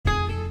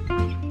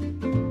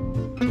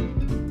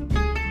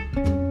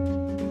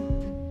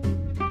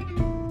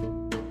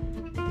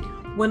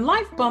When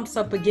life bumps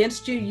up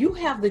against you, you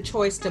have the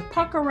choice to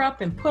pucker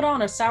up and put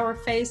on a sour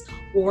face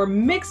or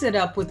mix it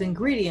up with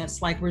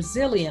ingredients like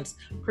resilience,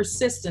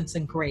 persistence,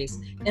 and grace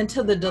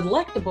into the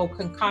delectable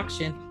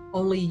concoction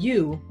only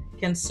you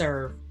can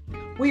serve.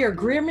 We are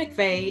Greer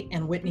McVeigh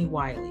and Whitney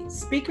Wiley,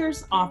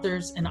 speakers,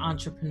 authors, and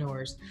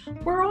entrepreneurs.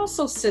 We're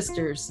also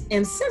sisters,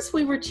 and since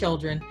we were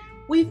children,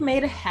 we've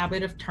made a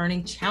habit of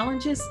turning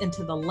challenges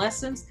into the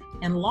lessons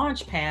and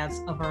launch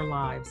paths of our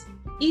lives.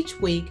 Each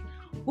week,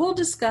 we'll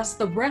discuss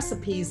the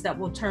recipes that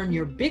will turn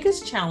your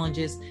biggest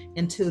challenges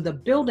into the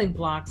building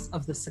blocks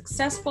of the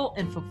successful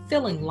and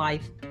fulfilling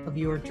life of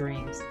your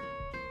dreams.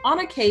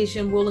 On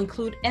occasion, we'll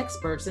include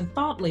experts and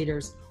thought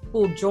leaders who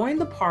will join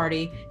the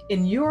party,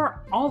 and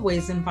you're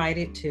always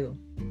invited too.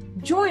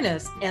 Join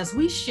us as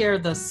we share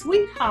the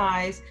sweet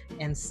highs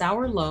and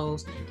sour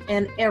lows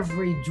and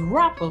every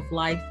drop of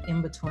life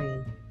in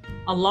between.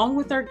 Along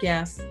with our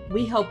guests,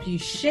 we help you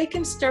shake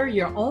and stir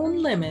your own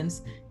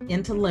lemons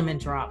into lemon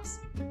drops.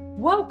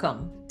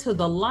 Welcome to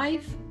the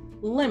Life,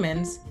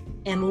 Lemons,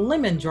 and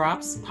Lemon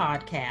Drops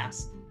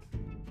podcast.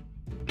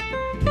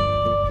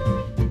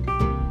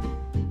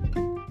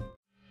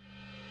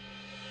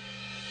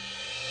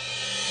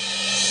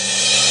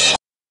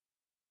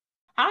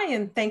 Hi,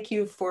 and thank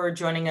you for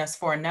joining us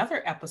for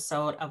another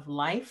episode of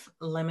Life,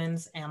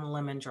 Lemons, and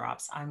Lemon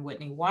Drops. I'm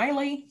Whitney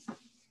Wiley.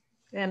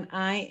 And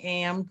I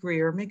am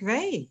Greer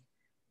McVeigh.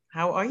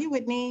 How are you,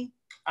 Whitney?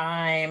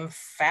 I'm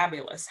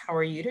fabulous. How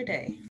are you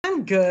today?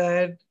 I'm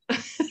good.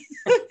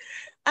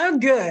 I'm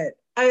good.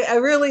 I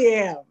really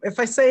am. If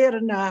I say it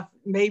enough,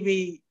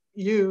 maybe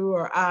you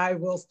or I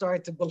will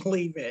start to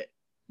believe it.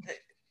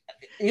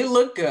 You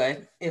look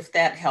good, if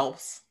that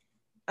helps.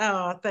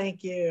 Oh,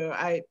 thank you.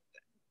 I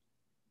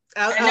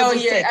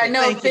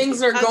know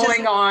things are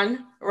going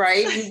on,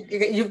 right?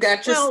 You've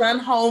got your son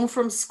home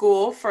from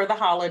school for the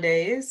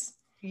holidays.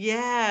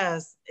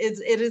 Yes, it's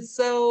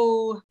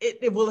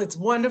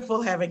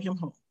wonderful having him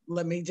home.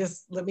 Let me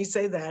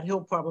say that.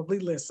 He'll probably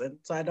listen.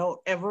 So I don't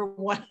ever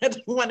want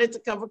it to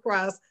come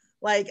across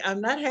like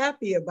I'm not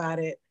happy about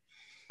it.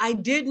 I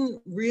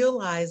didn't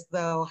realize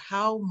though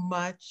how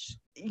much,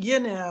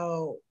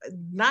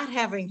 not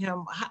having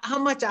him, how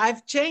much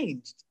I've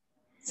changed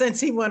since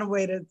he went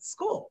away to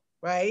school,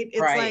 right? It's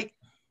like,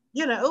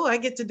 I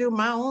get to do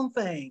my own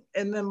thing.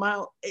 And then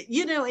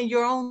and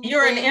your own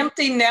You're thing. An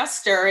empty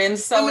nester. And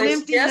so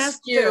it's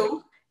just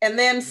you. And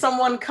then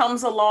someone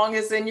comes along,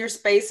 is in your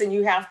space, and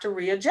you have to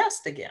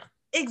readjust again.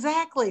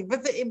 Exactly.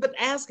 But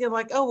asking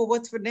like, oh, well,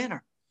 what's for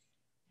dinner?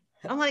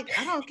 I'm like,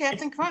 I don't know,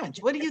 Captain Crunch.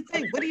 What do you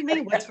think? What do you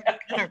mean, what's for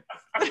dinner?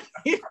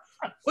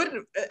 What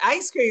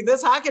ice cream?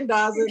 There's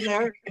Haagen-Dazs in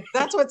there.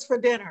 That's what's for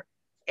dinner.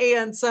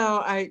 And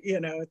so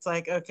it's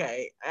like,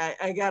 okay,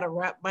 I got to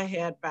wrap my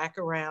head back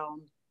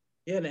around,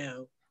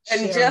 And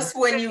just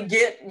when you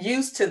get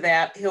used to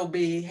that, he'll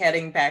be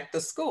heading back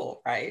to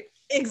school, right?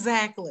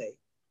 Exactly.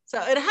 So,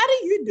 and how do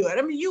you do it?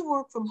 I mean, you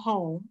work from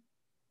home,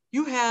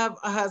 you have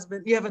a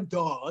husband, you have a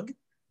dog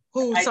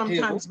who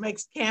sometimes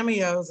makes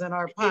cameos in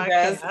our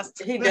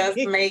podcast. He does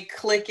make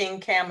clicking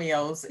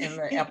cameos in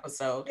the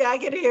episode. Yeah, I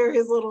can hear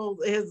his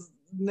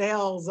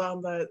nails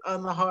on the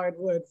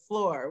hardwood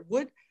floor.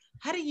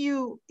 How do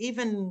you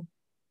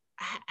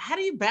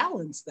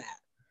balance that?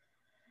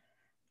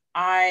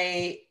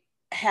 I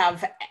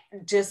have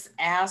just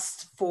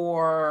asked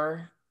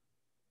for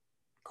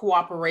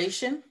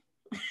cooperation.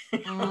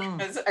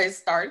 I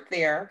start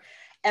there.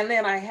 And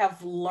then I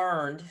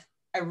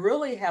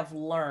really have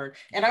learned,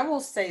 and I will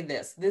say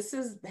this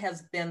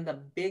has been the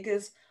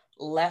biggest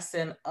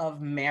lesson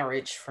of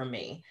marriage for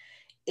me,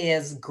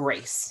 is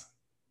grace,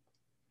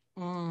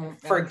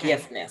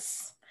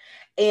 forgiveness,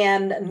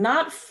 and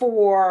not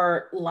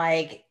for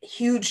like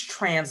huge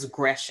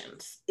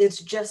transgressions. It's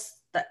just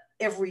the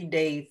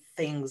everyday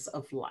things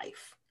of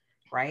life,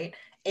 right?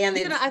 And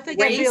I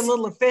think I'd be a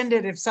little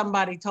offended if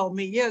somebody told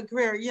me, yeah,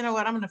 Greer, you know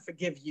what? I'm going to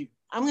forgive you.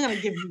 I'm going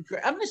to give you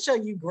grace. I'm going to show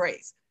you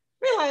grace.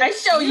 Realize, I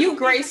show you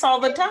grace all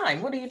the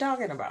time. What are you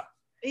talking about?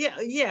 Yeah.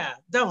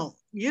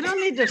 You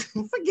don't need to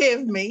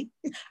forgive me.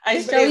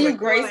 I show you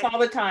grace all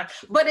the time.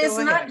 But it's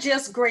not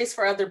just grace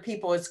for other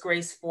people. It's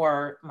grace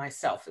for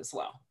myself as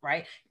well,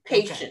 right?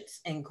 Patience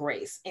and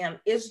grace. And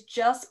it's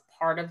just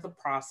part of the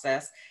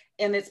process.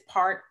 And it's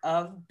part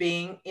of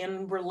being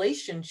in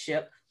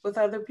relationship with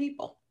other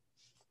people.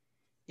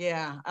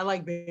 Yeah, I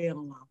like being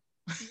alone.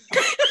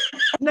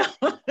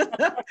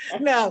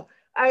 No,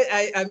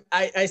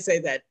 I say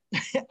that.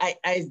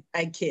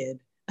 I kid.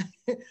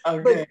 Okay.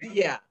 But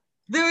yeah,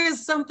 there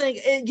is something,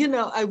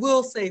 I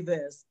will say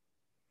this.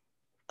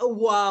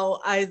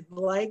 While I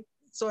like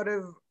sort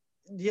of,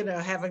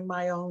 having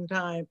my own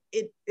time,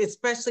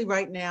 especially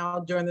right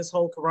now during this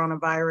whole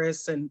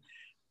coronavirus and,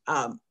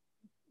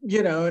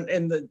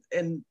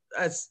 and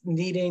us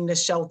needing to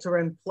shelter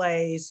in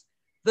place,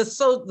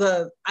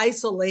 the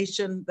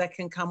isolation that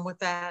can come with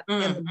that,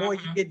 and the more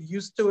you get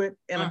used to it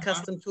and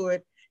accustomed to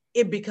it,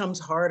 it becomes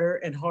harder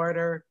and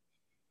harder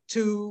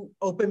to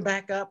open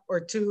back up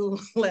or to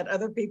let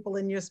other people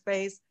in your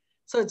space.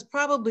 So it's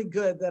probably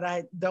good that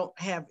I don't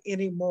have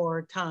any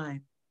more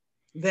time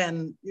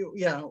than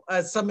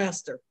a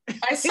semester.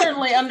 I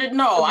certainly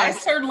I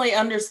certainly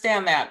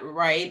understand that,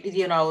 right?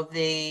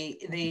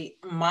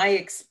 My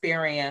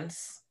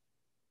experience,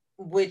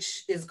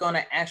 which is going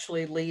to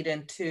actually lead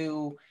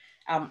into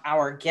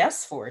our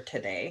guests for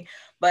today,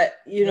 but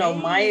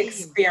my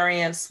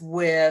experience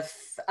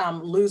with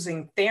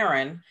losing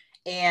Theron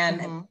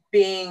and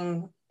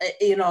being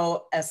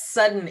a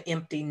sudden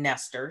empty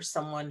nester,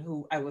 someone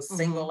who I was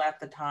single at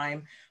the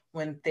time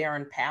when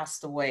Theron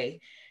passed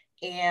away,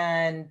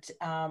 and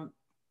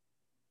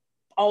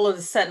all of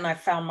a sudden I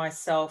found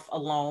myself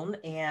alone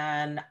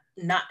and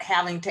not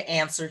having to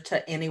answer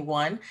to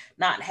anyone,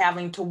 not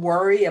having to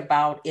worry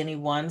about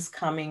anyone's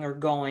coming or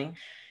going.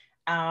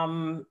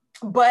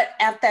 But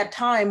at that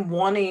time,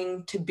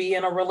 wanting to be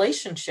in a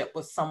relationship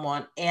with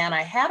someone. And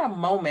I had a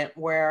moment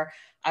where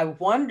I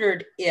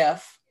wondered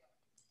if,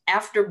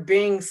 after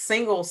being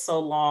single so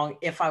long,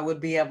 if I would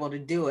be able to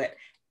do it.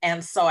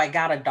 And so I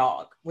got a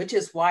dog, which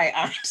is why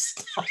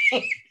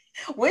Einstein,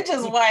 which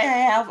is why I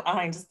have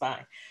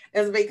Einstein,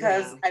 is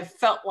because I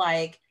felt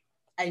like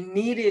I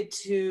needed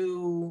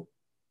to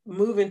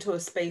move into a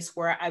space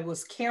where I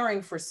was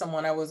caring for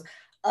someone I was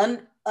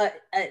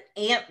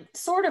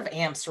sort of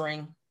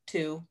answering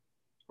to,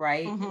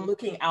 right?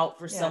 Looking out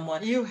for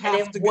someone. You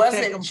have and it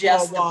wasn't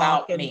just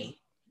about me.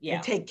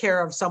 And take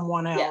care of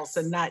someone else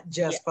and not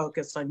just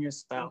focus on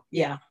yourself.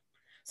 Yeah.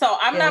 So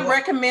I'm not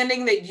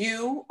recommending that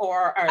you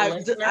or our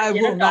listener I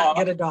will not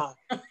get a dog.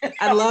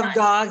 I love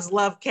dogs,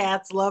 love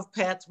cats, love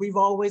pets. We've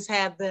always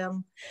had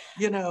them,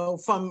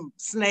 from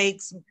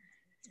snakes,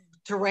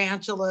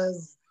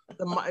 tarantulas,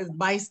 the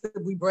mice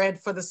that we bred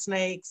for the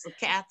snakes, the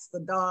cats,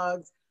 the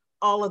dogs,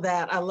 all of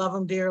that. I love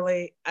them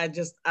dearly. I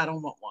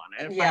don't want one.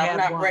 I'm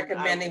not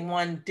recommending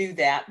one do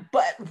that,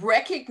 but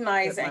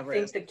recognizing, I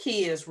think the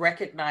key is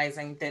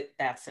recognizing that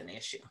that's an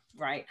issue,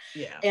 right?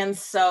 Yeah. And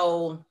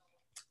so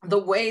the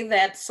way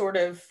that sort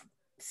of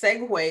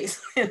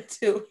segues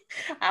into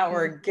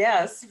our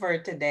guests for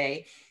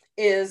today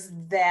is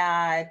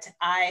that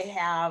I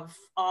have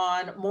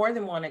on more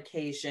than one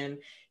occasion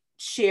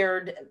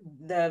shared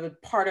the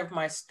part of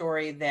my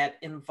story that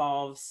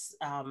involves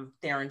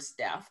Theron's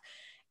death.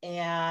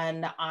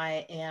 And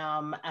I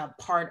am a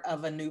part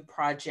of a new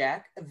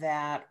project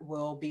that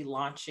will be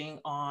launching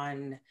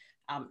on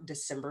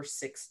December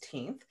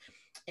 16th.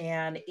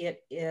 And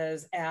it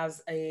is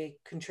as a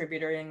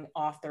contributing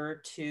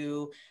author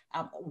to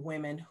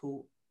Women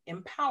Who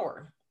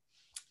Empower.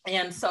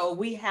 And so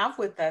we have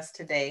with us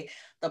today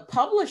the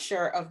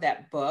publisher of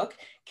that book,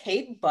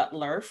 Kate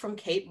Butler from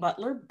Kate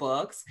Butler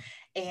Books.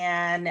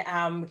 And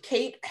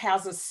Kate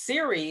has a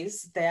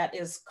series that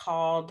is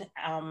called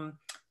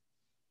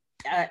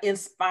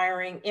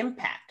Inspiring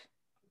Impact.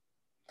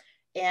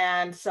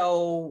 And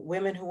so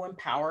Women Who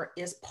Empower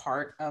is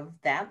part of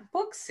that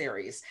book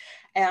series.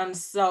 And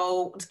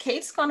so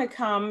Kate's going to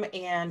come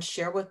and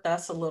share with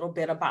us a little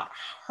bit about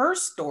her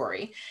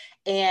story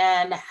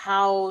and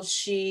how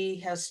she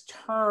has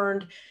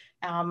turned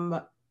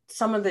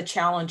some of the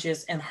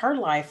challenges in her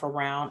life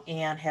around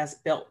and has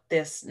built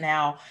this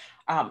now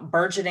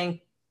burgeoning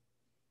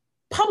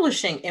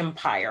publishing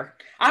empire.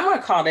 I'm going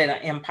to call it an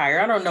empire.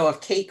 I don't know if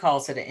Kate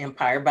calls it an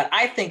empire, but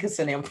I think it's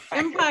an empire.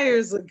 Empire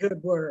is a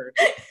good word.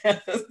 I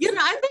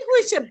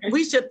think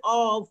we should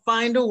all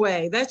find a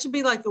way. That should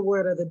be like the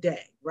word of the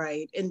day,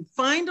 right? And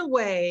find a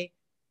way,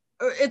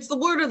 or it's the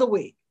word of the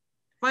week.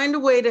 Find a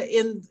way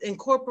to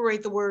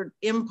incorporate the word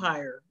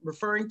empire,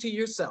 referring to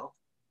yourself,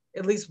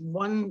 at least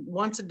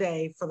once a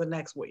day for the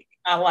next week.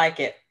 I like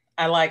it.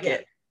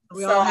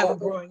 We all have a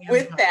growing empire.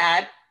 With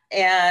that,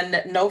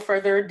 and no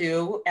further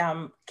ado,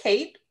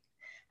 Kate,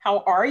 how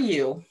are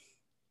you?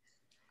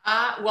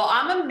 Well,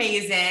 I'm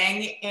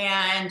amazing,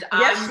 and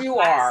yes, you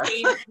are.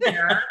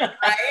 Here, right?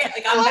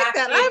 I like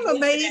that. I'm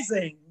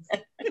amazing.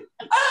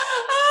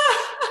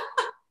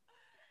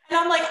 And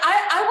I'm like,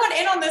 I want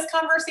in on this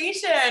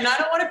conversation. I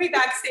don't want to be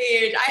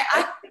backstage.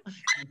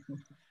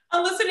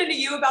 I'm listening to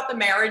you about the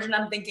marriage, and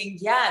I'm thinking,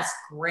 yes,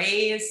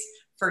 grace,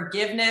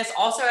 forgiveness.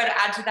 Also, I'd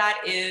add to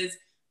that is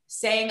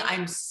saying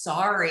I'm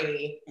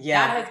sorry.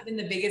 Yeah. That has been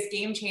the biggest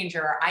game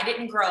changer. I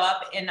didn't grow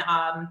up in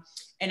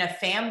a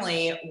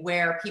family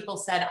where people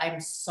said I'm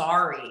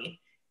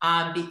sorry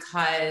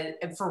because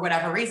for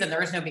whatever reason,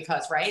 there is no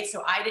because, right?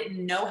 So I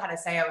didn't know how to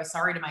say I was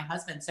sorry to my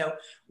husband. So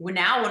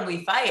now when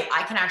we fight,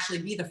 I can actually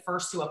be the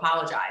first to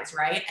apologize,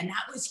 right? And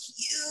that was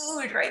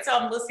huge, right? So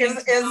I'm listening.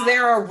 Is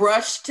there a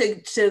rush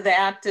to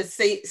that to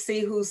see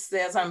who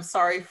says I'm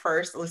sorry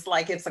first? It's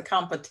like it's a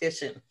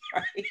competition,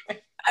 right?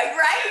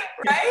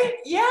 Right?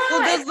 Yeah.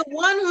 Well, does the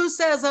one who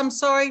says I'm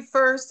sorry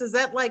first, does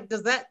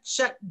that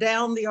shut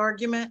down the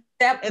argument?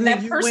 That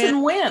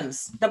person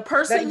wins. The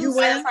person who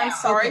says I'm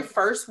sorry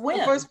first wins.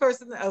 The first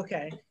person,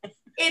 okay.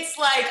 It's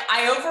like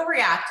I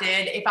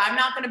overreacted. If I'm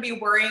not going to be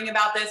worrying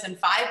about this in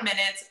 5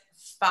 minutes,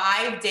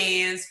 5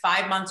 days,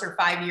 5 months, or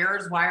 5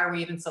 years, why are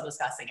we even still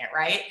discussing it,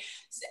 right?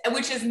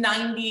 Which is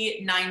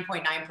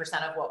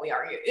 99.9% of what we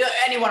argue.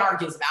 Anyone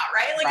argues about,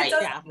 right? Like it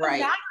doesn't matter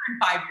in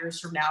 5 years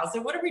from now.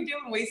 So what are we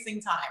doing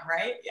wasting time,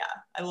 right? Yeah,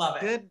 I love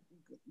it. Good.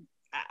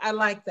 I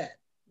like that.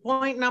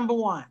 Point number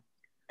one,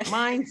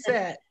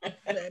 mindset.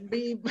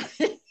 Be, but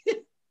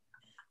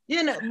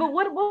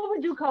what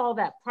would you call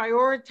that?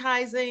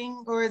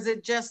 Prioritizing, or is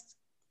it just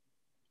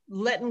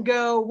letting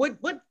go?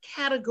 What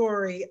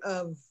category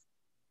of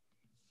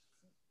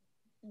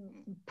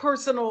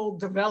personal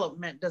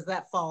development does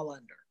that fall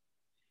under?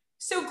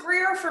 So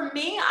Greer, for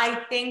me,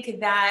 I think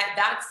that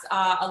that's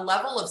a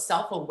level of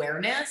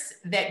self-awareness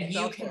that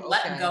you can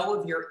let go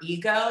of your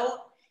ego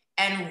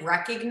and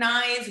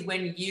recognize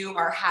when you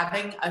are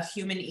having a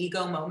human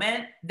ego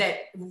moment that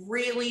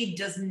really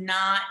does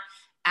not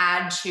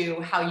add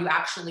to how you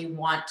actually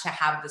want to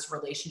have this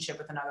relationship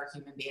with another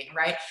human being,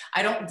 right?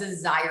 I don't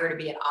desire to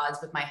be at odds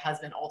with my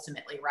husband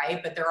ultimately,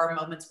 right? But there are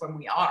moments when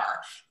we are.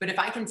 But if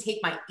I can take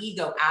my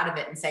ego out of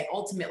it and say,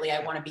 ultimately,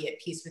 I want to be at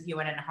peace with you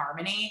and in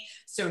harmony.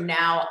 So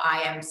now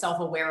I am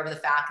self-aware of the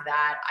fact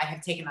that I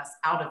have taken us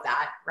out of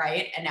that,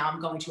 right? And now I'm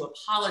going to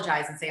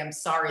apologize and say, I'm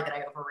sorry that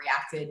I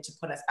overreacted to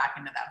put us back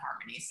into that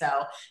harmony.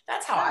 So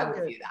that's how I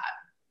would view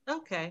that.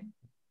 Okay.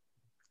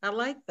 I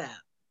like that.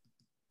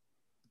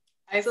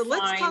 So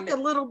let's talk a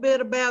little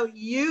bit about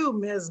you,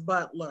 Ms.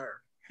 Butler.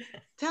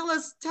 Tell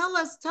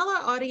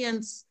our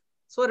audience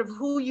sort of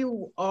who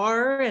you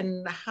are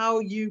and how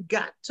you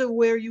got to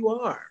where you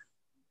are.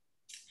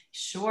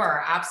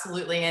 Sure,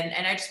 absolutely.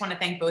 And I just want to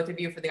thank both of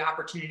you for the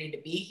opportunity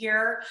to be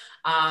here.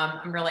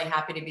 I'm really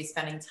happy to be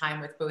spending time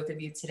with both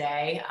of you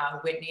today.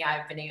 Whitney,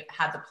 I've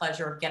had the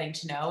pleasure of getting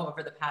to know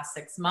over the past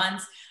 6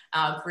 months.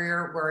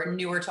 Greer, we're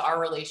newer to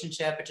our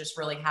relationship, but just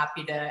really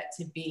happy to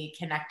be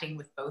connecting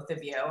with both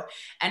of you.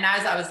 And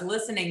as I was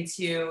listening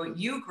to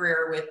you,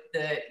 Greer, with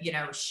the,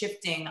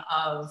 shifting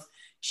of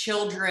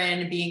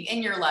children being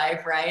in your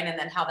life, right? And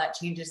then how that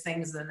changes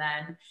things. And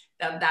then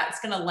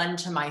that's going to lend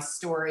to my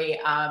story.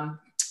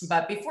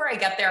 But before I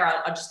get there,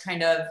 I'll just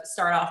kind of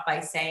start off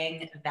by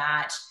saying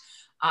that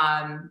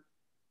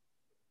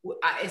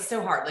it's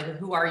so hard. Like,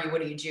 who are you?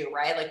 What do you do?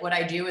 Right? Like, what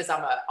I do is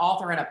I'm an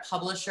author and a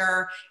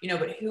publisher,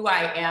 but who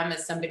I am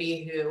is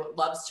somebody who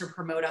loves to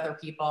promote other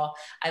people.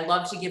 I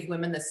love to give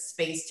women the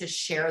space to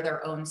share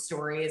their own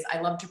stories. I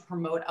love to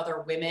promote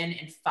other women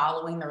in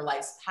following their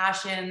life's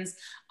passions.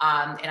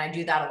 And I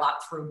do that a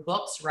lot through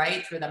books,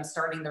 right? Through them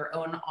starting their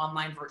own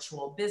online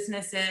virtual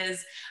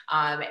businesses.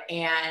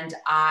 And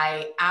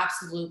I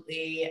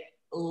absolutely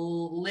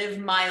live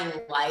my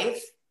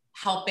life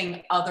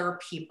helping other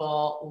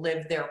people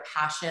live their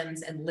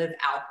passions and live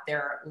out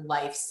their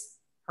life's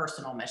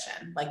personal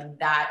mission. Like,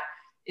 that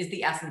is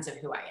the essence of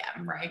who I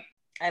am, right?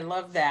 I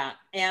love that.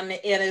 And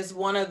it is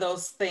one of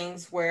those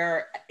things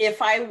where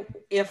if I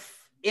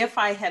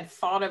had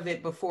thought of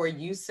it before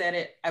you said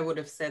it, I would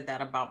have said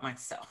that about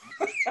myself.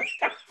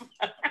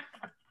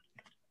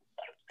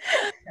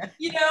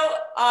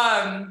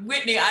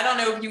 Whitney, I don't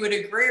know if you would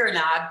agree or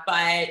not,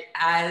 but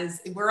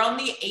as we're on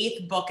the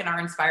 8th book in our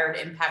Inspired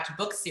Impact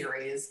book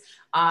series,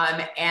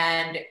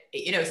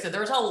 so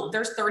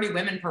there's 30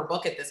 women per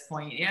book at this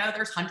point.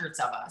 There's hundreds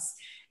of us,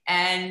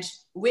 and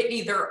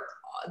Whitney, they're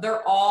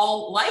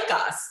all like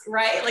us,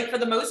 right? Like, for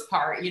the most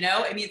part,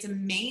 it's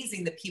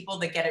amazing the people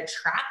that get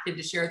attracted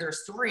to share their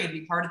story and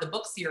be part of the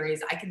book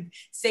series. I can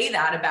say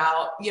that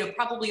about,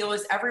 probably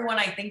almost everyone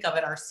I think of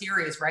in our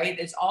series, right?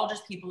 It's all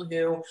just people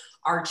who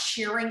are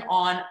cheering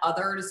on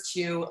others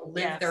to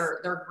live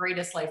their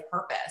greatest life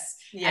purpose.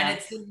 Yes. And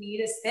it's the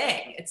neatest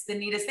thing. It's the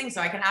neatest thing.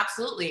 So I can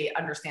absolutely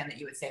understand that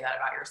you would say that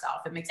about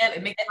yourself. It makes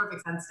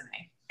perfect sense to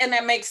me. And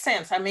that makes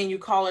sense. I mean, you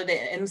call it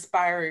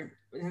an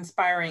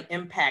inspiring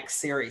impact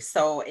series,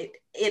 so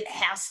it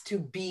has to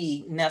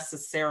be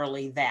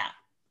necessarily that.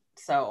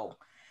 So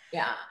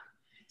yeah.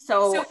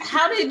 So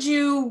how did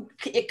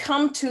it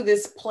come to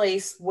this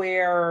place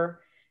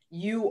where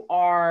you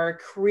are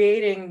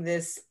creating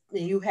this?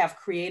 You have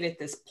created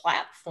this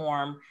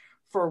platform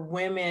for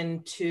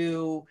women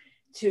to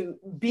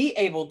be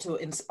able to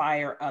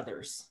inspire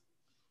others.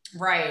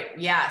 Right.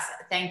 Yes.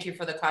 Thank you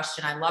for the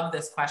question. I love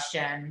this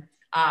question.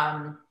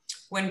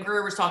 When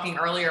Greer was talking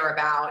earlier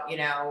about,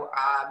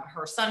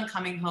 her son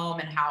coming home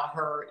and how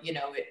her,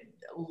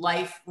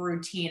 life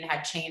routine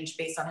had changed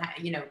based on,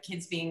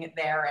 kids being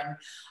there and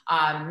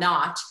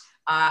not,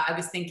 I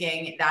was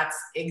thinking that's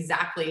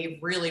exactly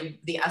really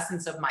the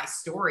essence of my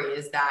story,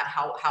 is that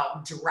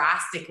how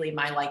drastically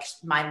my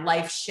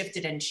life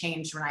shifted and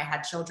changed when I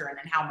had children,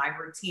 and how my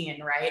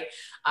routine, right,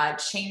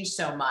 changed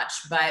so much.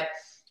 But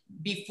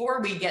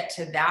before we get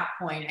to that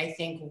point, I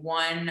think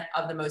one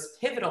of the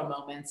most pivotal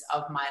moments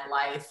of my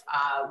life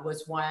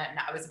was when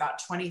I was I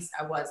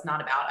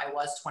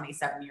was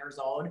 27 years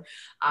old.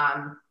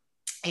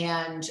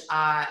 And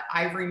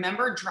I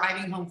remember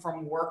driving home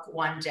from work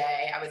one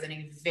day. I was in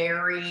a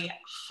very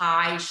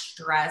high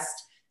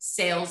stressed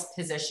sales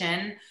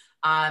position.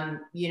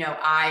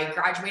 I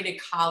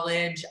graduated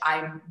college.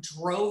 I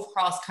drove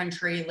cross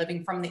country,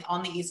 living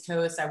on the East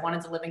Coast. I wanted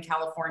to live in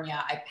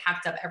California. I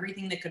packed up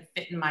everything that could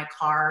fit in my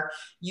car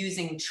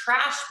using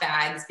trash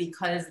bags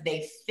because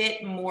they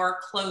fit more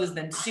clothes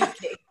than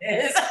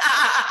suitcases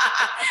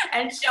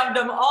and shoved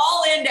them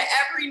all into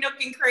every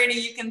nook and cranny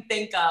you can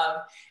think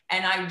of.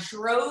 And I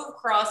drove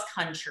cross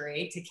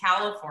country to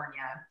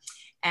California.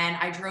 And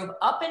I drove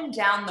up and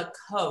down the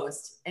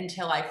coast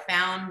until I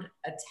found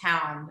a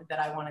town that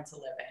I wanted to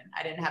live in.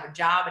 I didn't have a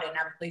job. I didn't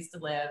have a place to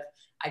live.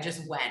 I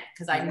just went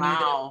because I knew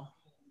that it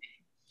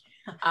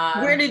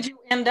was Where did you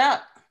end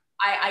up?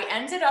 I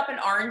ended up in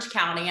Orange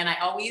County, and I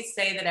always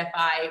say that if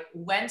I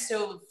went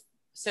so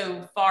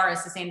far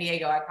as to San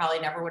Diego, I probably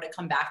never would have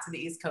come back to the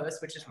East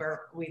Coast, which is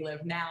where we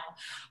live now.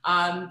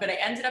 But I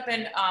ended up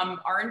in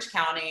Orange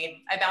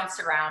County. I bounced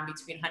around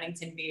between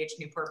Huntington Beach,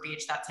 Newport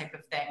Beach, that type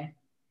of thing.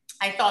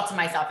 I thought to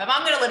myself, if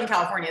I'm going to live in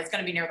California, it's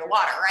going to be near the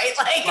water, right?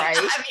 Like, right.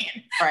 I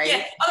mean, right.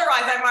 Yeah,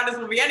 otherwise I might as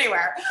well be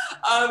anywhere.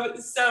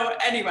 So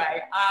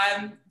anyway,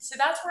 so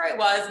that's where I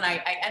was. And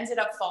I ended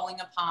up falling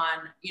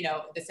upon, you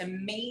know, this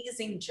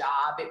amazing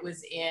job. It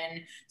was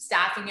in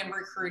staffing and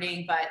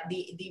recruiting, but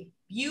the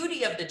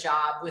beauty of the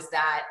job was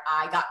that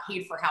I got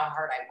paid for how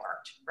hard I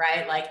worked,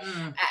 right? Like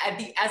at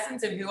the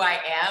essence of who I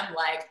am,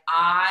 like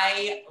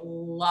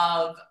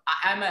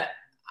I'm a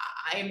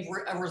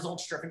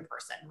results driven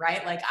person,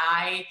 right? Like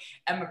I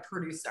am a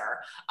producer.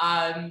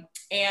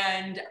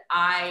 And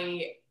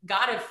I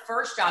got a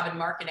first job in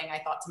marketing. I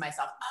thought to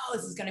myself, oh,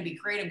 this is going to be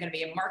great. I'm going to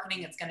be in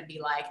marketing. It's going to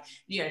be like,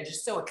 you know,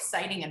 just so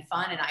exciting and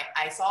fun. And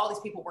I saw all these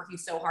people working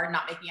so hard,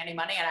 not making any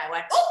money. And I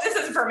went, oh, this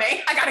isn't for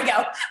me. I got to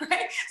go.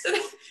 Right.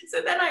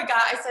 So then I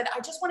said, I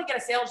just want to get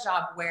a sales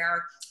job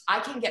where I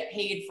can get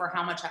paid for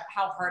how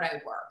hard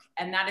I work.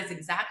 And that is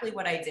exactly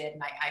what I did.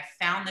 And I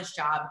found this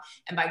job.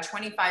 And by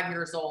 25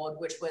 years old,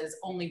 which was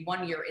only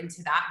 1 year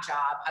into that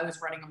job, I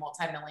was running a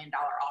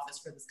multi-million-dollar office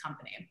for this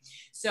company.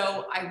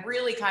 So I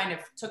really kind of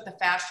took the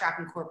fast track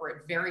in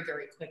corporate very,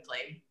 very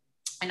quickly.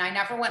 And I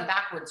never went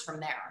backwards from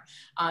there.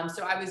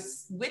 So I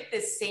was with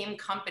this same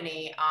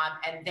company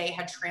and they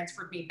had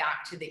transferred me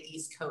back to the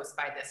East Coast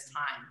by this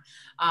time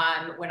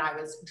when I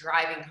was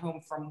driving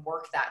home from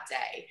work that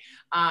day.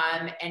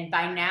 And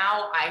by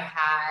now I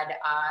had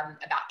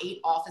about 8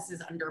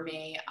 offices under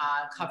me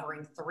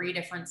covering 3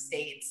 different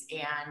states.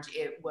 And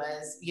it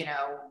was, you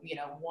know,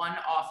 one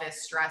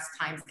office stress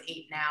times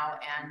 8 now.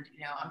 And,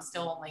 you know, I'm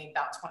still only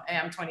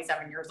I'm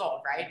 27 years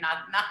old, right?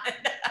 Not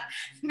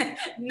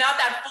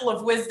that full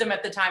of wisdom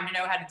at the time to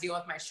know how to deal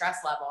with my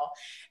stress level.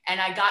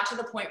 And I got to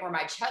the point where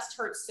my chest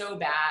hurt so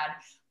bad,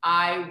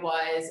 I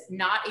was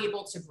not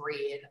able to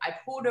breathe. I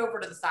pulled over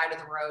to the side of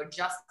the road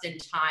just in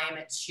time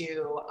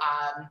to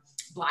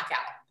black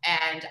out.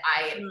 And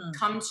I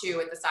come to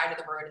at the side of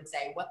the road and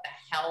say, what the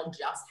hell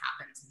just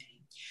happened to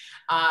me?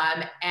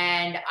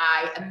 And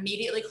I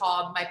immediately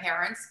called my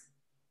parents.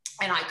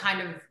 And I kind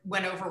of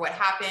went over what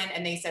happened,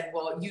 and they said,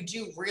 well, you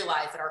do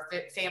realize that our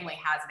family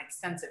has an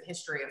extensive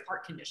history of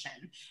heart condition.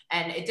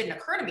 And it didn't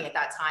occur to me at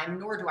that time,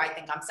 nor do I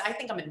think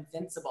I'm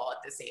invincible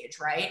at this age,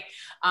 right?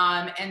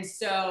 And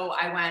so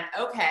I went,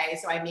 okay,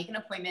 so I make an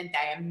appointment.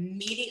 I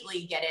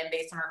immediately get in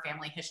based on our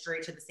family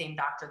history to the same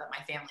doctor that my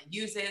family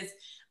uses.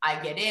 I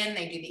get in,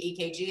 they do the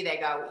EKG, they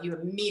go, you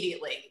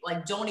immediately,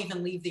 like, don't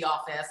even leave the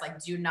office, like,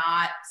 do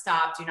not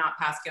stop, do not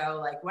pass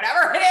go, like,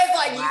 whatever it is,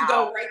 like, wow. You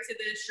go right to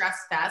the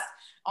stress test.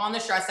 On the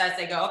stress test,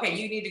 they go, okay,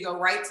 you need to go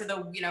right to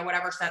the, you know,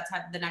 whatever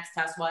the next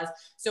test was.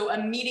 So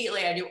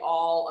immediately I do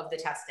all of the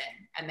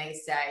testing and they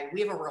say,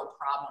 we have a real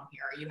problem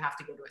here. You have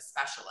to go to a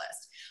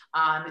specialist.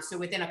 So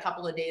within a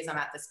couple of days, I'm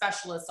at the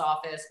specialist's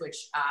office,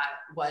 which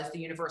was the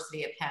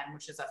University of Penn,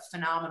 which is a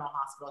phenomenal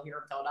hospital here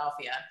in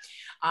Philadelphia.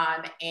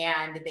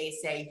 And they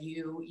say,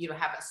 you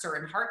have a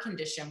certain heart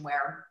condition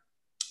where,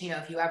 you know,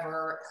 if you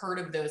ever heard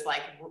of those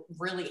like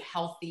really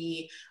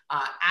healthy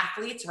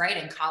athletes, right,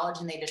 in college,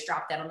 and they just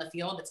drop dead on the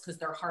field, it's because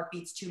their heart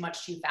beats too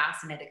much too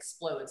fast and it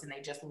explodes and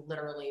they just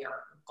literally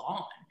are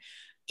gone,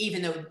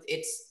 even though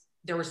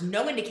there was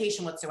no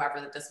indication whatsoever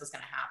that this was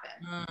going to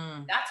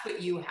happen. That's what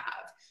you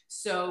have.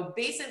 So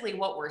basically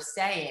what we're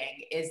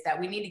saying is that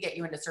we need to get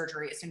you into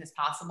surgery as soon as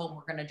possible. And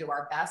we're going to do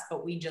our best,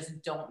 but we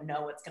just don't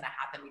know what's going to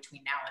happen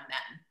between now and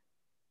then.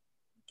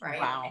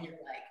 Right. Wow. And you're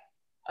like,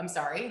 I'm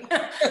sorry.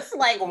 It's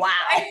like, wow.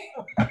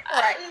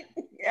 Right.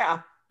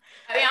 Yeah.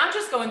 I mean, I'm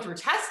just going through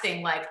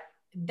testing. Like,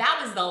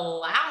 that was the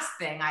last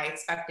thing I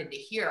expected to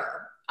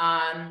hear.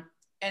 And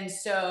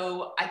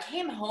so I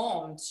came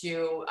home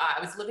to, I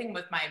was living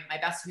with my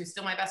who's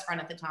still my best friend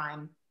at the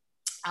time,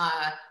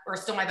 or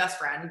still my best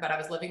friend, but I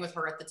was living with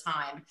her at the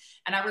time.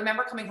 And I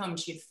remember coming home and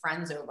she had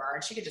friends over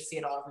and she could just see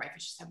it all over my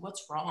face. She said,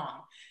 what's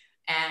wrong?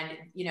 And,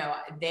 you know,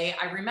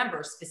 I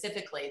remember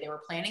specifically, they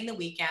were planning the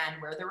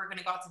weekend where they were going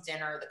to go out to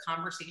dinner. The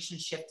conversation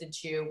shifted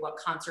to what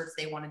concerts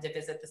they wanted to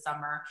visit this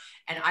summer.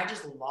 And I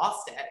just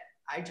lost it.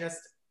 I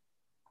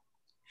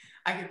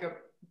could go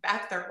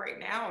back there right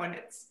now. And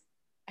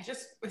I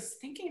just was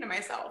thinking to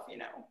myself, you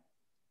know,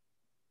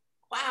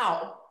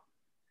 wow,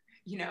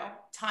 you know,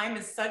 time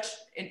is such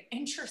an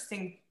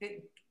interesting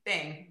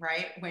thing,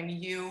 right? When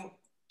you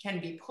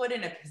can be put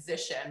in a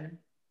position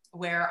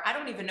where I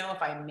don't even know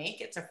if I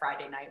make it to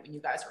Friday night when you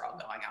guys are all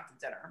going out to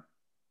dinner.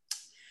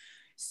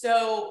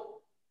 So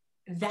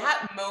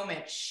that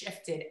moment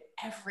shifted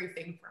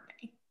everything for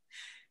me.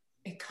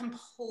 It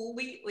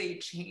completely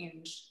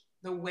changed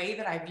the way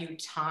that I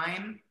viewed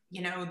time,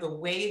 you know, the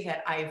way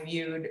that I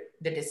viewed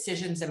the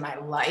decisions in my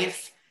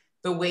life,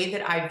 the way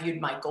that I viewed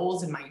my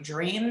goals and my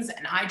dreams.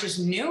 And I just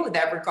knew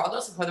that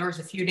regardless of whether it was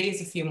a few days,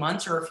 a few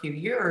months, or a few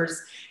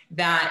years,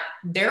 that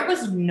there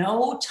was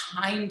no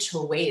time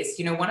to waste.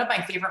 You know, one of my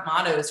favorite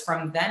mottos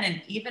from then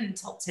and even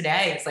until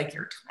today is like,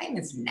 your time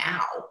is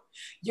now.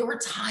 Your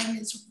time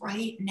is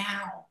right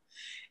now.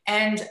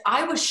 And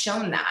I was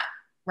shown that,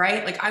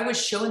 right? Like I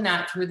was shown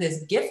that through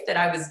this gift that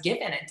I was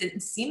given. It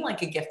didn't seem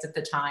like a gift at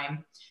the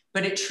time,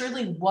 but it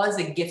truly was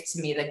a gift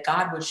to me that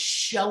God was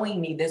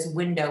showing me this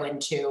window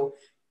into,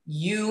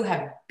 you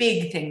have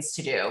big things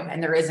to do,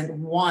 and there isn't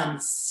one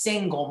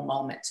single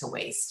moment to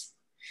waste.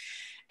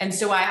 And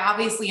so I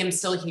obviously am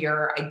still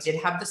here. I did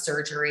have the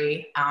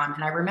surgery.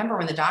 And I remember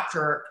when the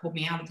doctor pulled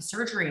me out of the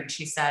surgery and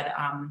she said,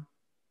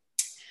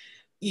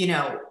 you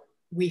know,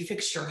 we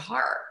fixed your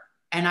heart.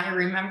 And I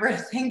remember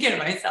thinking to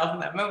myself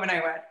in that moment,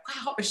 I went,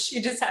 wow, she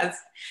just has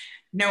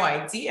no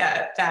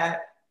idea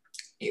that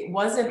it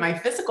wasn't my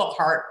physical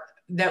heart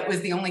that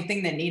was the only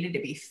thing that needed to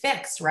be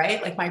fixed,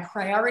 right? Like my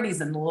priorities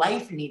in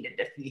life needed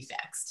to be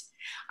fixed.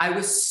 I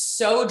was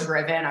so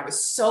driven. I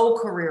was so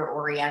career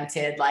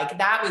oriented. Like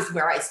that was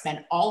where I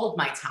spent all of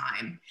my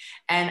time.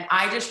 And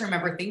I just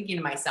remember thinking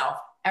to myself,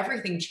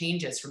 everything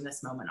changes from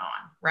this moment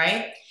on,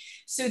 right?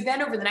 So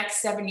then over the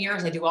next 7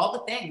 years, I do all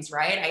the things,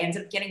 right? I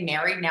ended up getting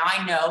married. Now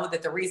I know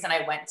that the reason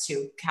I went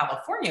to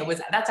California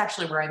was that's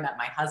actually where I met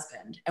my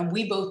husband. And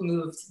we both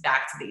moved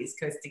back to the East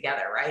Coast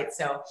together, right?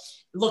 So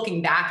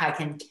looking back, I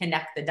can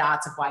connect the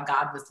dots of why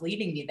God was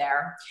leading me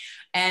there.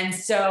 And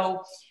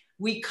so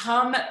we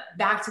come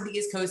back to the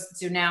East Coast.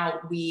 So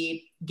now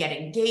we get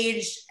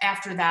engaged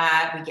after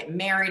that. We get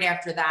married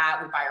after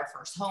that. We buy our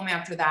first home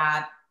after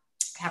that.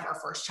 Have our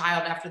first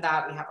child after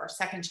that. We have our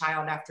second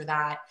child after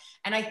that.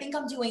 And I think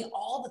I'm doing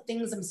all the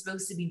things I'm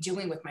supposed to be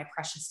doing with my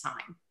precious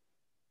time,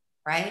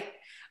 right?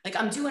 Like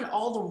I'm doing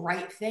all the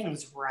right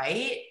things,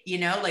 right? You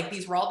know, like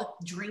these were all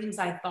the dreams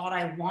I thought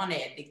I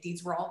wanted. Like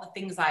these were all the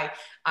things I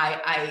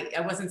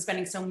wasn't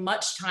spending so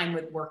much time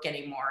with work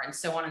anymore, and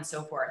so on and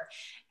so forth.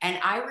 And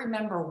I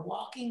remember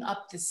walking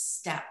up the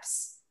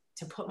steps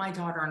to put my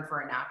daughter in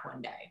for a nap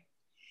one day.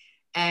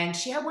 And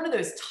she had one of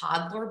those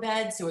toddler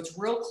beds, so it's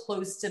real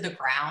close to the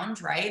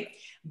ground, right?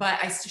 But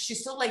she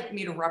still liked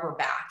me to rub her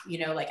back, you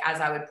know, like as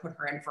I would put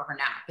her in for her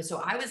nap. And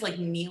so I was like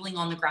kneeling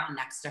on the ground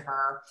next to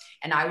her,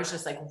 and I was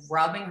just like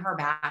rubbing her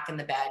back in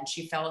the bed, and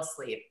she fell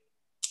asleep.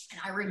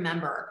 And I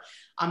remember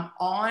I'm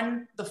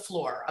on the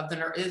floor of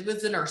it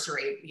was the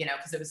nursery, you know,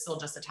 because it was still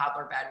just a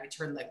toddler bed. We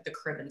turned the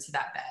crib into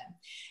that bed.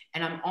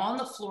 And I'm on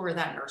the floor of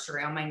that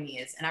nursery on my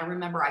knees. And I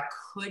remember I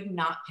could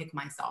not pick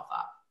myself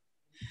up.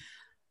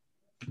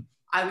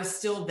 I was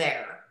still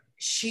there.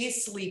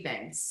 She's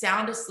sleeping,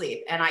 sound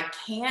asleep, and I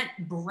can't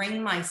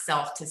bring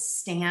myself to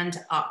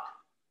stand up.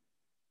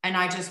 And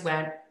I just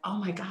went, oh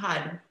my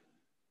God,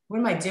 what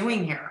am I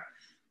doing here?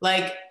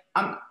 Like,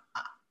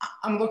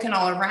 I'm looking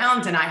all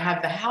around, and I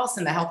have the house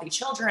and the healthy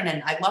children,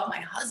 and I love my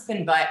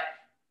husband, but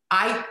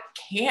I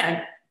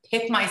can't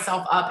pick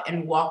myself up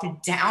and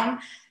walk down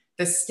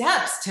the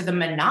steps to the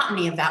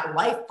monotony of that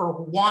life for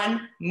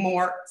one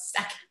more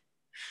second.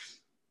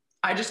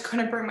 I just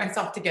couldn't bring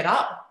myself to get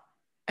up.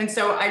 And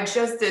so I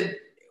just did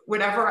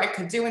whatever I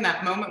could do in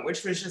that moment,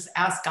 which was just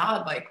ask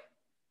God, like,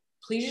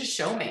 please just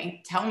show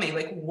me, tell me,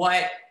 like,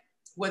 what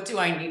do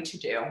I need to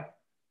do?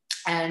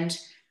 And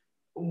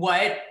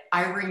what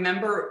I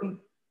remember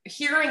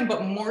hearing,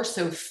 but more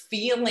so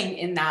feeling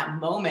in that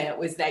moment,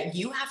 was that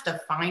you have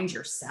to find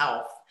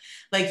yourself.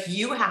 Like,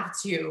 you have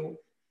to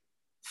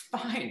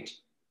find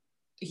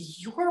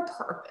your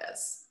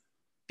purpose.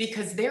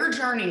 Because their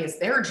journey is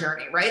their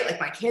journey, right? Like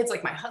my kids,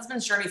 like my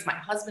husband's journey is my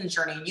husband's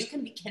journey. You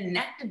can be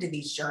connected to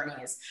these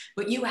journeys,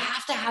 but you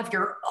have to have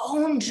your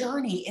own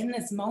journey in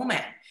this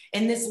moment,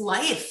 in this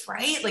life,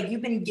 right? Like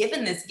you've been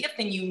given this gift,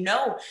 and you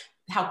know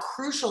how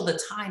crucial the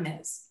time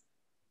is.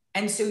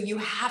 And so you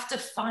have to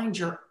find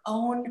your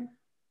own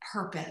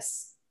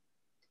purpose.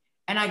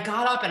 And I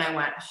got up and I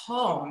went,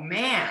 oh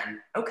man,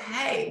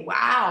 okay,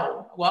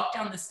 wow. I walked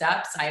down the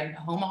steps. I had a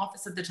home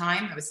office at the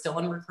time. I was still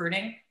in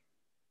recruiting.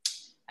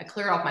 I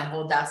cleared off my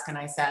whole desk and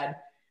I said,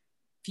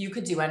 if you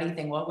could do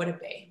anything, what would it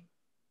be?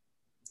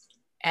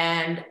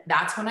 And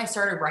that's when I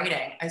started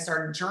writing. I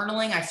started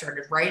journaling, I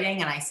started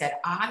writing, and I said,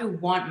 I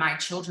want my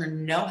children to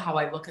know how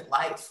I look at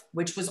life,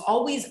 which was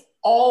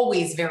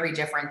always very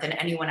different than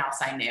anyone else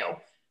I knew.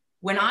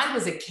 When I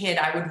was a kid,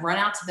 I would run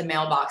out to the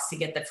mailbox to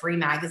get the free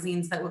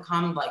magazines that would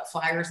come, like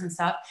flyers and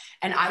stuff.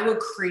 And I would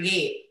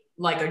create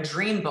like a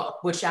dream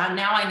book, which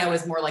now I know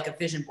is more like a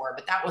vision board,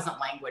 but that wasn't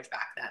language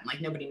back then. Like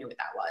nobody knew what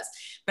that was.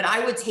 But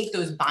I would take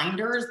those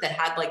binders that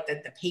had like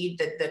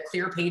the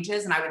clear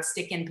pages, and I would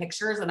stick in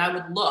pictures, and I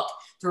would look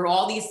through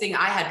all these things.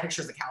 I had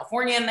pictures of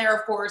California in there,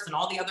 of course, and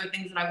all the other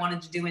things that I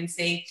wanted to do and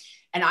see.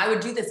 And I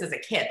would do this as a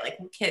kid,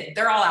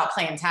 they're all out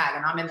playing tag,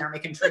 and I'm in there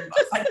making dream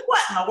books. Like,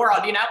 what in the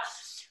world, you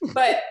know?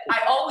 But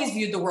I always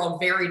viewed the world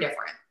very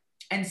different.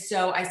 And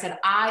so I said,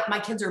 my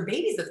kids are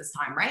babies at this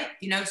time, right?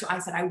 You know, so I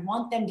said, I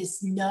want them to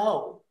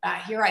know,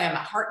 here I am, a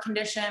heart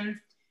condition.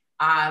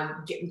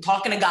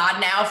 Talking to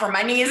God now from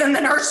my knees in the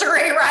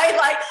nursery, right?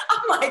 Like,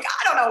 I'm like,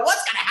 I don't know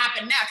what's going to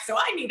happen next. So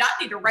I need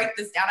to write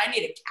this down. I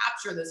need to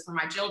capture this for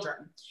my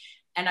children.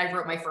 And I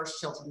wrote my first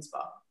children's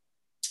book.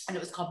 And it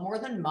was called More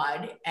Than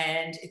Mud.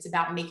 And it's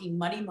about making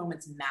muddy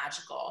moments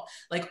magical.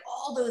 Like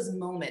all those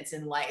moments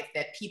in life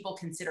that people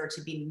consider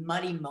to be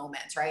muddy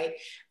moments, right?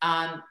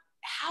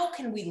 How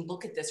can we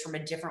look at this from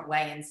a different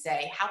way and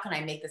say, how can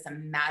I make this a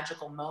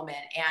magical moment?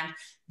 And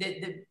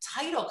the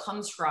title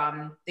comes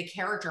from the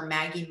character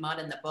Maggie Mudd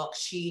in the book.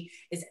 She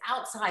is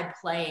outside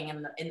playing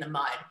in the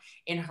mud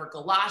in her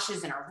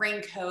galoshes and her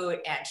raincoat.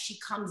 And she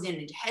comes in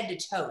and head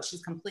to toe,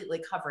 she's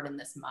completely covered in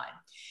this mud.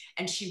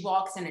 And she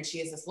walks in and she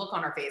has this look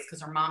on her face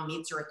because her mom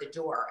meets her at the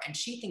door and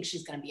she thinks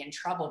she's going to be in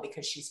trouble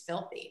because she's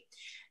filthy.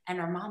 And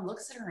her mom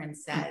looks at her and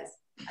says,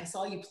 I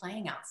saw you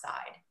playing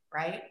outside,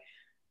 right?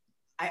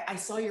 I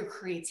saw your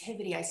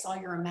creativity. I saw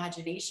your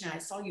imagination. I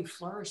saw you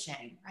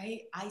flourishing,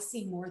 right? I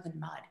see more than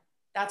mud.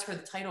 That's where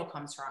the title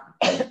comes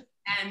from.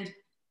 And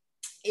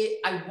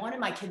I wanted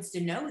my kids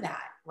to know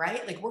that,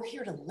 right? Like we're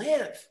here to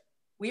live.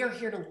 We are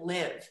here to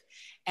live.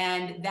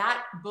 And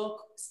that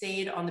book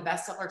stayed on the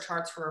bestseller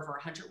charts for over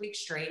 100 weeks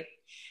straight.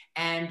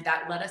 And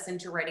that led us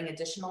into writing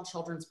additional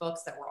children's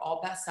books that were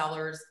all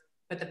bestsellers.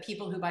 But the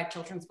people who buy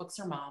children's books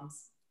are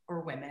moms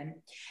or women.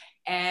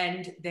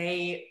 And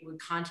they would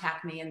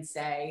contact me and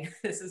say,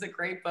 this is a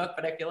great book,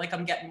 but I feel like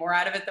I'm getting more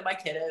out of it than my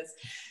kid is.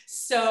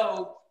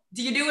 So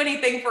do you do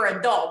anything for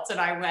adults? And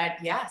I went,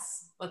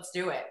 yes, let's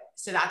do it.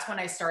 So that's when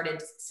I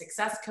started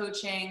success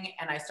coaching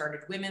and I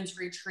started women's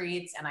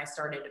retreats and I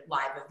started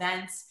live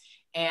events.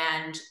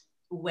 And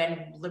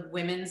when the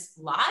women's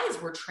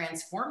lives were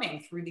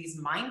transforming through these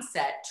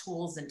mindset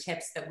tools and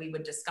tips that we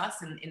would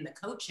discuss in the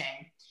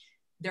coaching,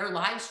 their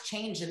lives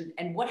change.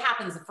 And what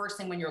happens the first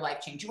thing when your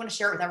life changes? You want to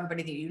share it with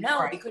everybody that you know,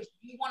 right? Because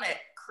you want to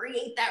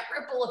create that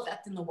ripple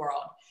effect in the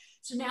world.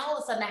 So now all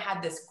of a sudden I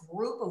had this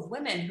group of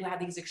women who had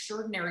these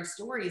extraordinary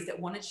stories that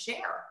wanted to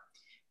share,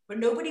 but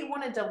nobody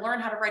wanted to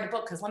learn how to write a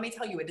book. Because let me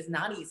tell you, it is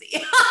not easy.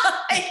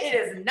 It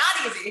is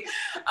not easy.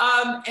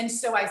 And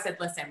so I said,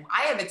 listen,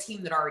 I have a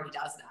team that already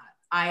does that.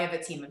 I have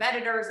a team of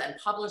editors and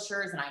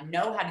publishers, and I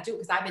know how to do it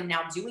because I've been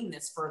now doing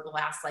this for the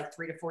last like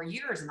 3 to 4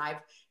 years. And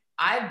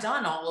I've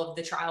done all of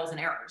the trials and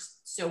errors.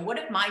 So what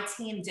if my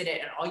team did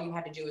it and all you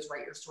had to do is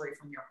write your story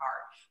from your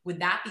heart? Would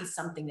that be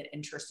something that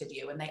interested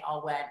you? And they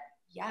all went,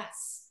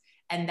 yes.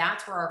 And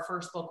that's where our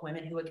first book,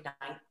 Women Who Ignite,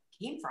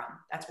 came from.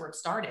 That's where it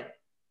started.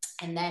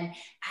 And then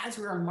as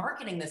we were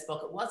marketing this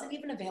book, it wasn't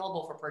even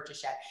available for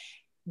purchase yet.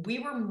 We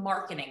were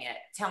marketing it,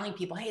 telling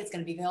people, hey, it's going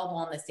to be available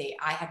on this date.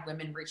 I had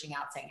women reaching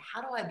out saying,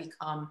 how do I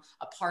become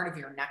a part of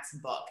your next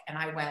book? And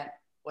I went,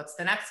 what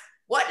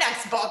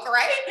next book,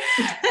 right?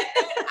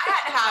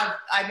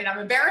 I'm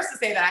embarrassed to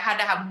say that I had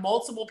to have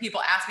multiple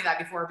people ask me that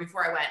before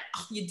I went,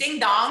 oh, you ding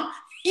dong,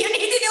 you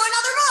need to do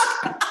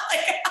another book.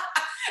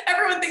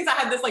 Everyone thinks I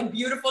had this like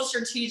beautiful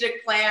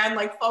strategic plan,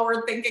 like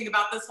forward thinking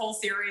about this whole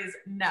series.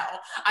 No,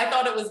 I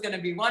thought it was going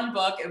to be one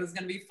book. It was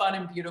going to be fun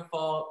and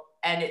beautiful.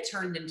 And it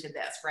turned into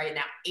this right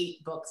now,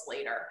 8 books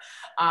later.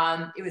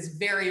 It was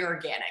very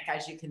organic,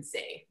 as you can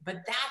see.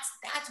 But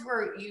that's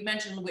where you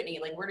mentioned, Whitney,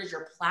 like, where does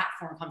your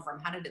platform come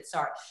from? How did it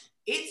start?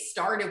 It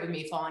started with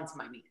me falling to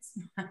my knees.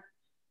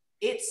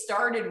 It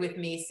started with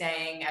me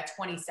saying at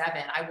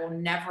 27, I will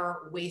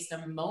never waste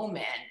a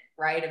moment,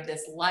 right, of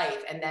this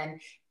life. And then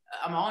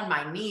I'm on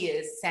my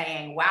knees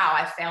saying, wow,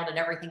 I failed at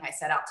everything I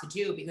set out to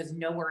do because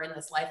nowhere in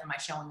this life am I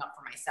showing up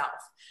for myself.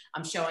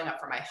 I'm showing up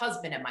for my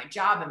husband and my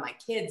job and my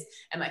kids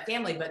and my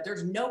family, but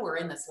there's nowhere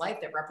in this life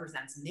that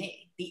represents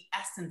me, the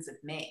essence of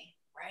me,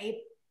 right?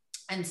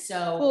 And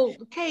so, well,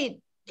 Kate,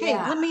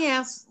 yeah. let me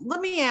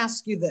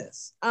ask you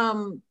this,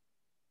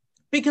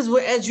 because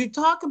as you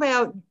talk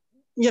about,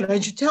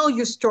 as you tell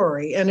your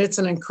story, and it's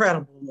an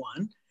incredible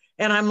one,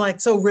 and I'm like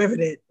so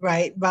riveted,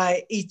 right,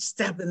 by each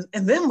step,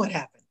 and then what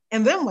happened?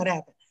 And then what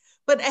happened?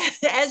 But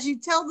as you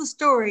tell the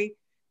story,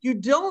 you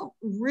don't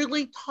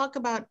really talk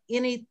about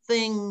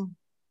anything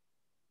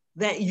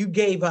that you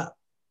gave up,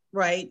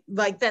 right?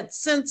 Like that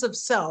sense of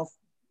self,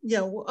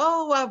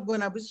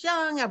 when I was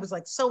young, I was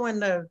like so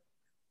into,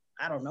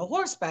 I don't know,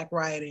 horseback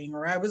riding,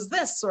 or I was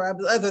this, or I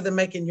was, other than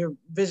making your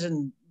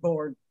vision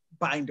board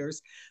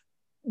binders.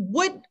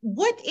 What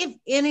if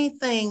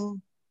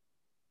anything,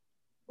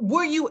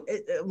 were you,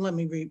 let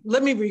me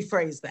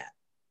rephrase that.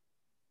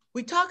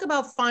 We talk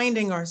about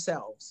finding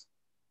ourselves.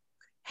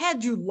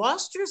 Had you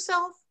lost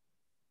yourself,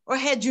 or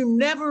had you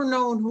never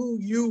known who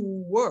you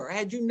were?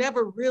 Had you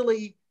never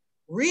really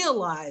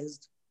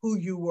realized who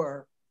you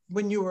were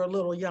when you were a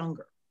little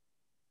younger?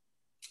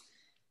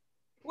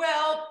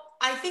 Well,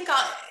 I think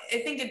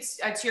it's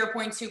to your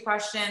point, 2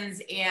 questions.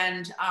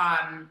 And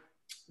I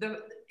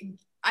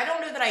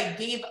don't know that I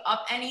gave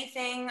up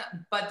anything,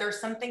 but there's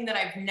something that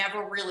I've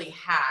never really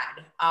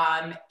had.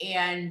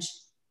 And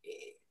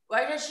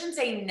I shouldn't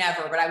say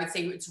never, but I would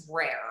say it's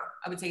rare.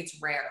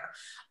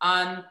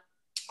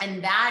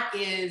 And that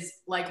is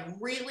like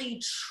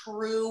really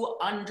true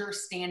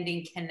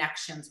understanding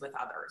connections with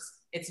others.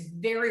 It's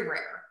very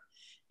rare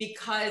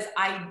because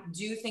I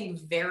do think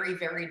very,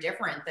 very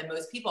different than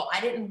most people. I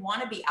didn't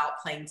want to be out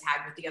playing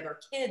tag with the other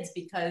kids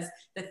because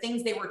the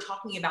things they were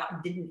talking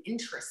about didn't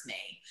interest me.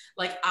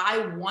 Like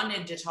I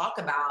wanted to talk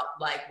about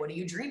like, what do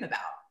you dream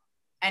about?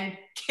 And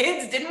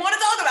kids didn't want to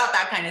talk about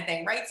that kind of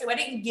thing, right? So I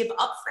didn't give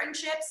up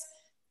friendships,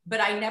 but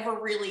I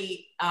never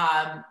really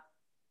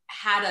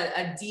had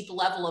a deep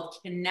level of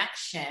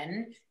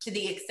connection to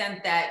the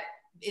extent that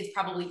it's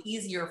probably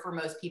easier for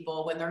most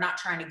people when they're not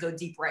trying to go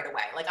deep right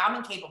away. Like I'm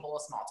incapable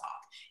of small talk.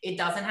 It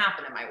doesn't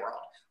happen in my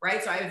world,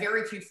 right? So I have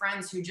very few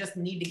friends who just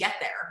need to get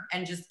there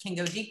and just can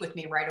go deep with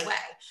me right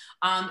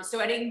away. So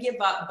I didn't give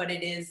up, but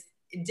it is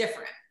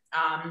different.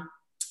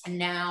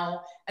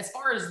 Now, as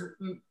far as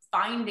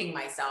finding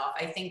myself,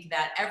 I think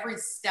that every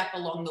step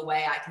along the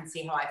way, I can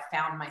see how I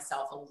found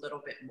myself a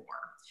little bit more.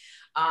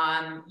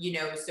 You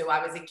know, so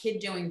I was a kid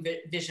doing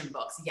vision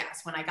books.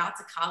 Yes. When I got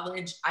to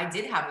college, I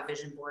did have a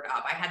vision board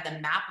up. I had the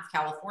map of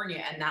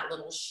California and that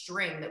little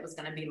string that was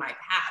going to be my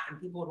path.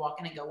 And people would walk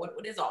in and go, what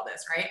is all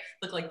this? Right.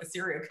 Look like the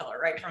serial killer,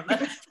 right? From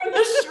the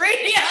string.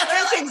 Yeah,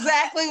 that's like,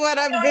 exactly what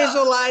I'm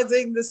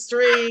visualizing, the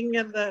string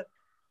and the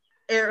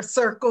air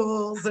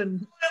circles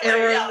and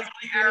arrows. Yeah, like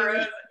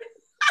arrows.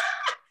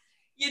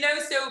 You know,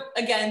 so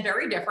again,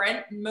 very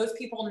different. Most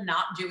people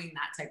not doing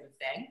that type of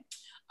thing.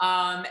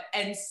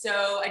 And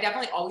so I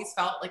definitely always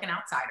felt like an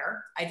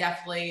outsider. I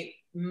definitely,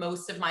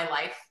 most of my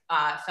life,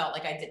 felt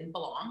like I didn't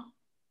belong.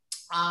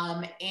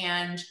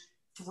 And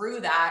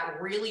through that,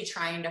 really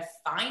trying to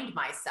find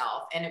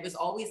myself. And it was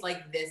always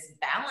like this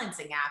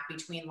balancing act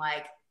between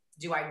like,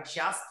 do I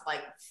just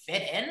like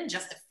fit in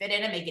just to fit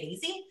in and make it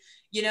easy,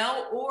 you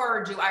know,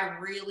 or do I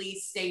really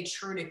stay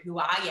true to who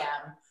I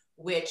am,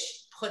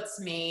 which puts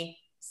me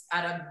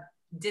at a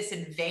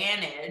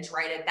disadvantage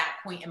right at that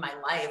point in my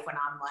life when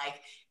I'm like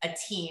a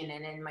teen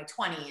and in my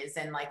 20s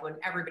and like when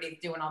everybody's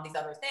doing all these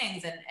other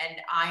things and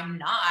I'm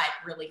not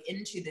really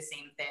into the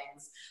same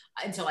things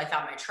until I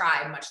found my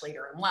tribe much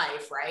later in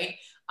life, right?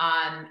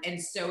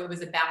 And so it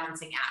was a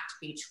balancing act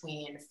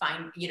between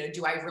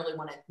do I really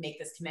want to make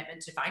this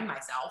commitment to find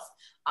myself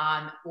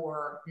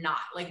or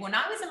not? Like when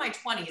I was in my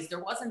 20s,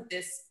 there wasn't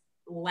this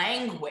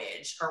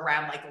language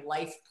around like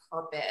life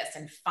purpose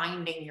and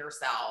finding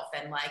yourself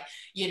and like,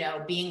 you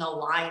know, being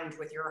aligned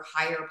with your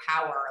higher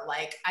power.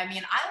 Like, I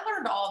mean, I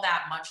learned all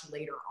that much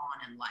later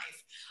on in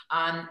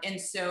life.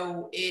 And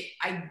so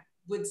I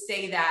would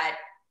say that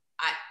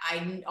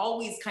I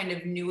always kind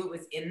of knew it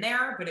was in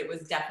there, but it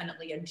was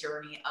definitely a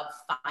journey of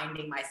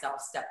finding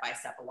myself step by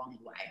step along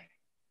the way.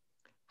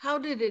 How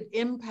did it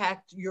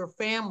impact your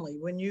family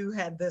when you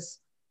had this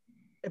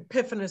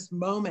epiphanous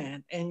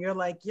moment and you're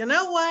like, you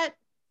know what?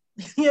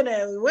 You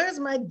know,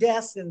 where's my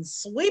desk and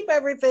sweep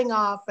everything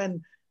off?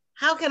 And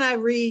how can I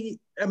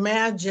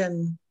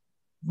reimagine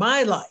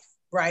my life,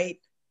 right?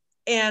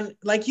 And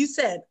like you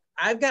said,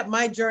 I've got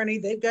my journey,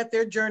 they've got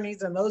their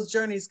journeys, and those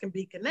journeys can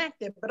be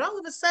connected. But all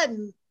of a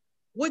sudden,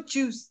 what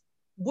you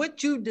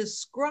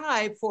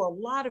describe for a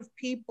lot of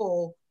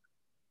people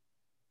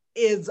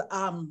is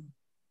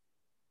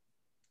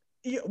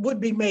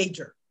would be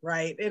major,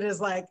 right? It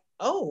is like,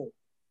 oh,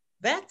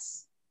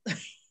 that's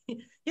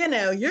you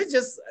know, you're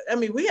just, I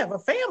mean, we have a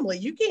family.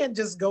 You can't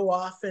just go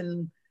off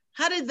and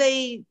how did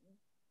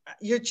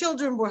your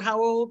children were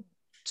how old?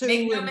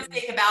 Make no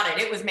mistake about it.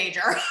 It was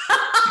major.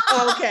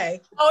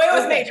 Okay. Oh, it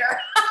was major.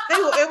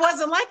 It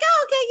wasn't like,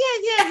 oh, okay,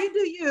 yeah, you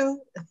do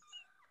you.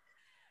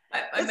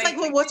 It's like,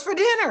 well, what's for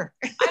dinner?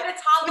 I had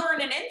a toddler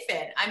and an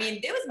infant. I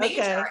mean, it was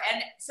major. Okay.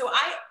 And so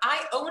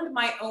I owned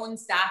my own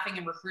staffing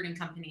and recruiting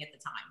company at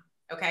the time.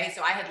 Okay.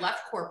 So I had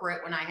left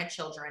corporate when I had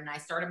children and I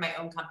started my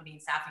own company in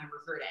staffing and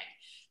recruiting.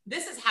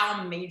 This is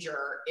how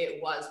major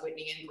it was,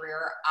 Whitney and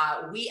Greer.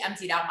 We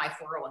emptied out my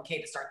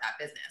 401k to start that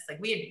business. Like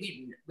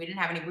we didn't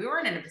have any, we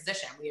weren't in a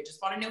position. We had just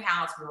bought a new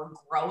house. We were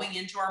growing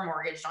into our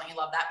mortgage. Don't you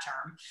love that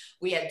term?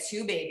 We had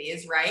 2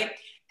 babies, right?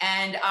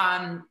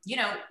 And, you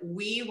know,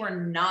 we were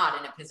not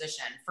in a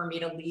position for me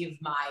to leave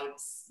my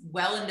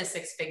well into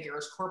 6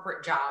 figures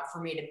corporate job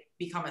for me to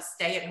become a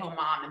stay-at-home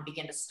mom and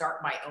begin to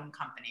start my own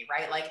company,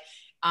 right? Like,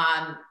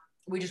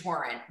 we just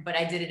weren't, but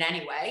I did it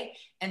anyway.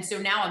 And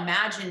so now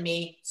imagine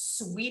me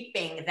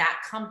sweeping that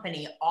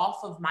company off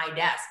of my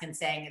desk and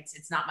saying,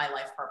 it's not my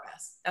life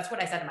purpose. That's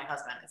what I said to my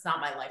husband. It's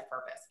not my life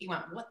purpose. He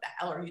went, what the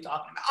hell are you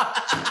talking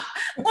about?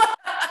 What?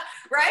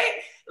 Right?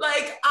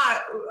 Like,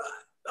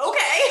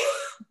 okay,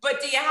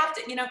 but do you have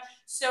to, you know,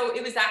 so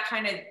it was that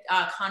kind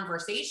of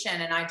conversation.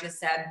 And I just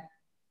said,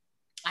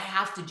 I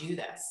have to do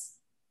this.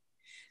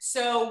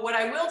 So what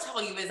I will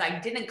tell you is I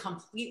didn't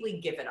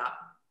completely give it up,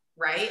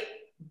 right?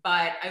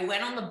 But I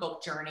went on the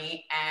book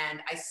journey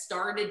and I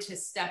started to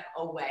step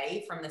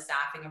away from the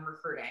staffing and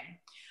recruiting.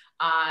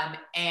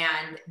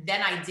 And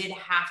then I did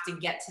have to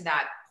get to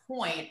that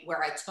point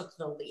where I took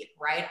the leap,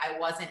 right?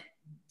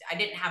 I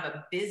didn't have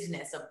a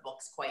business of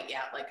books quite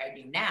yet like I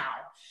do now,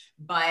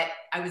 but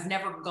I was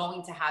never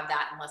going to have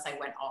that unless I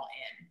went all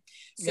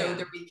in. So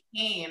there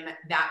became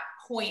that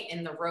point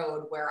in the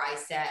road where I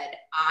said,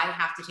 I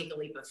have to take a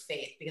leap of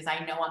faith because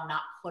I know I'm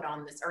not put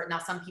on this earth. Now,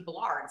 some people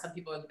are, and some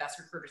people are the best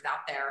recruiters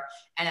out there,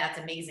 and that's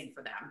amazing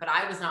for them. But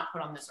I was not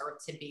put on this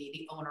earth to be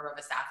the owner of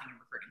a staffing and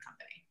recruiting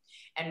company.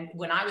 And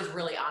when I was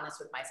really honest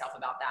with myself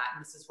about that,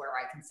 and this is where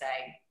I can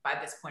say, by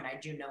this point, I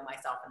do know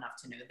myself enough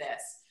to know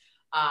this.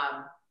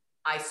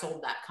 I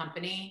sold that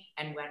company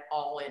and went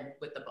all in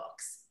with the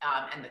books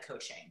and the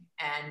coaching.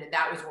 And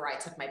that was where I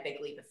took my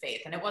big leap of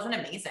faith. And it wasn't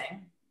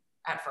amazing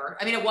at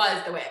first. I mean, it was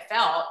the way it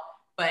felt,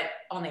 but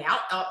on the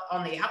out,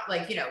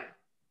 like, you know,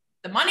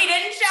 the money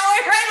didn't show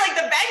it, right? Like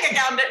the bank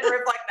account didn't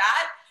reflect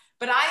that,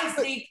 but I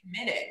stayed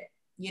committed,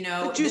 you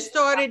know. But you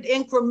started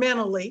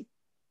incrementally,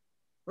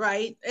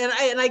 right? And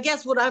I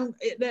guess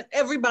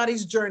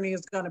everybody's journey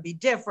is going to be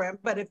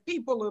different, but if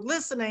people are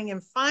listening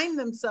and find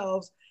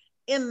themselves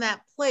in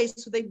that place,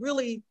 so they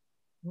really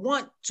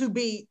want to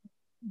be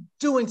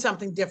doing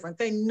something different.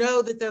 They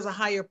know that there's a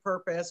higher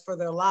purpose for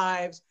their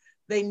lives.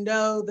 They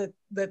know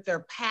that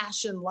their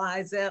passion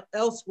lies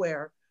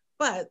elsewhere,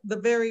 but the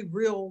very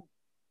real,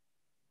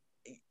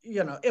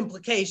 you know,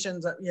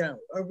 implications of, you know,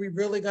 are we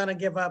really going to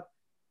give up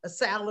a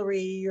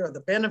salary or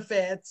the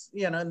benefits?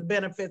 You know, and the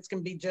benefits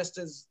can be just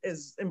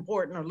as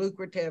important or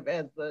lucrative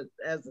as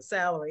the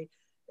salary,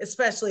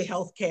 especially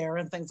healthcare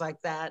and things like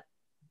that.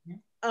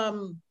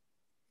 Mm-hmm.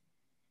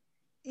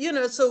 You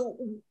know, so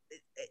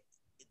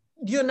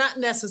you're not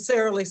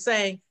necessarily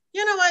saying,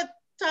 you know what,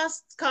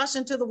 toss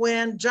caution to the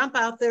wind, jump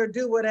out there,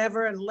 do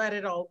whatever, and let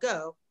it all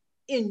go.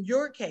 In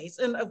your case,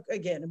 and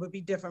again, it would be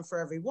different for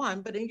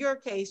everyone, but in your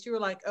case, you were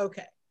like,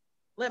 okay,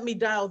 let me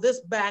dial this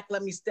back,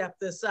 let me step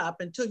this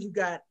up until you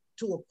got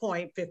to a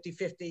point,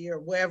 50-50 or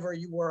wherever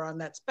you were on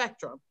that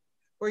spectrum,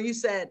 where you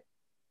said,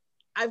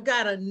 I've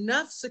got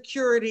enough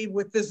security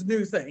with this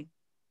new thing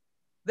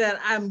that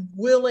I'm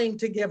willing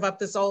to give up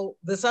this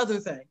other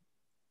thing,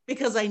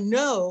 because I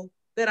know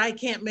that I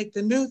can't make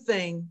the new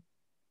thing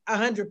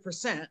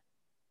 100%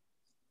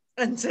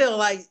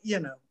 until you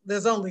know,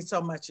 there's only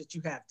so much that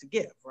you have to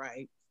give,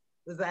 right?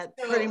 Is that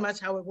pretty much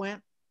how it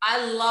went?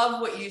 I love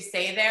what you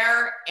say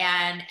there.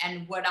 And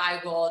what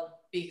I will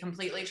be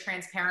completely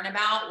transparent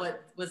about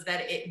was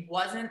that it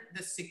wasn't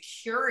the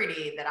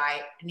security that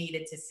I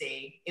needed to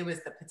see. It was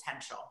the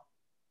potential.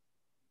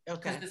 Okay.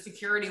 Because the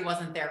security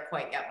wasn't there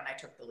quite yet when I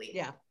took the leap.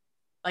 Yeah.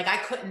 Like I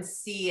couldn't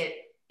see it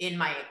in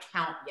my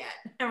account yet,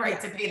 right?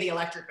 Yeah. To pay the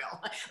electric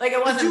bill. Like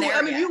it wasn't there.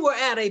 I mean, you were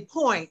at a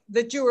point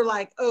that you were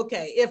like,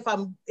 okay,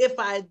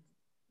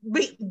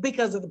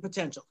 because of the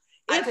potential,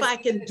 if I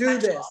can do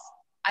this,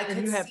 I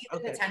could see the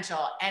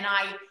potential. And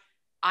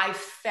I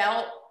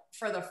felt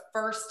for the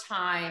first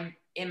time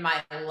in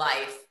my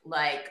life,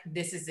 like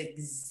this is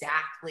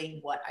exactly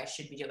what I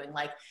should be doing.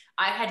 Like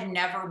I had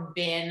never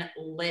been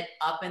lit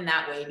up in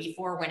that way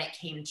before when it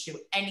came to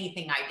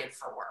anything I did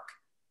for work,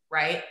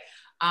 right?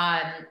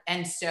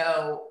 And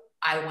so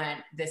I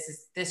went,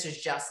 this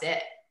is just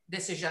it.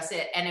 This is just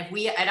it. And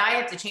and I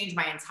have to change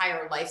my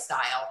entire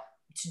lifestyle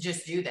to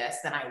just do this,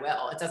 then I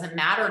will. It doesn't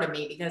matter to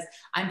me because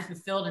I'm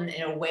fulfilled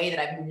in a way that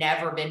I've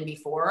never been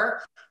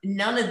before.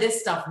 None of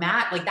this stuff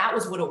like that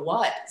was what it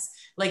was.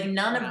 Like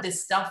none of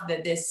this stuff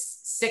that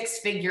this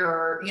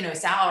 6-figure, you know,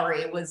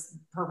 salary was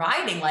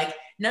providing, like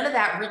none of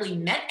that really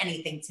meant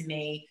anything to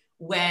me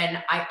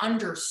when I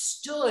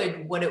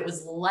understood what it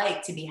was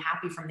like to be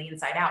happy from the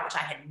inside out, which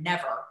I had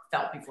never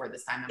felt before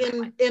this time in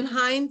my life. In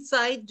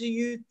hindsight, do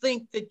you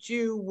think that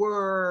you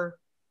were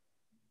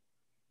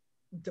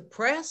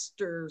depressed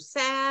or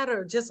sad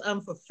or just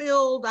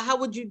unfulfilled? How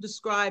would you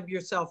describe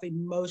yourself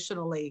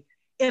emotionally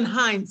in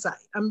hindsight?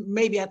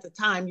 Maybe at the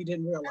time you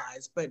didn't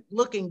realize, but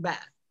looking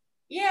back.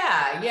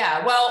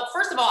 Yeah. Well,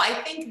 first of all, I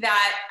think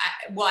that,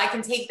 I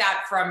can take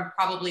that from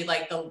probably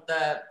like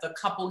the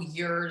couple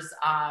years,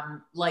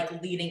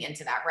 like leading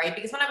into that, right?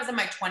 Because when I was in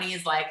my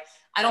 20s, like,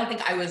 I don't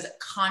think I was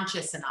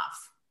conscious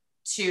enough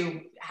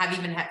to have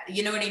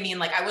you know what I mean?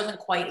 Like I wasn't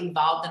quite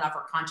evolved enough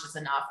or conscious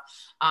enough,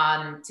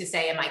 to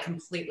say, am I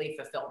completely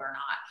fulfilled or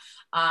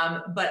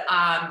not? But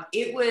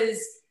it was,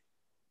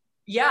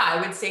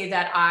 I would say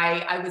that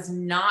I was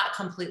not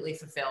completely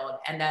fulfilled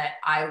and that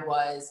I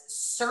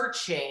was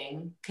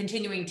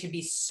continuing to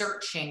be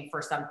searching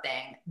for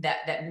something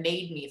that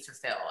made me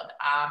fulfilled.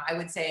 I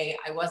would say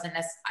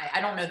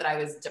I don't know that I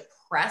was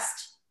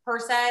depressed per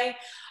se,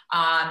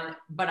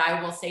 but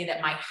I will say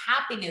that my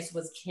happiness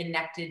was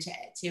connected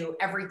to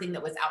everything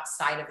that was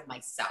outside of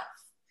myself.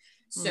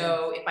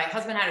 So if my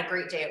husband had a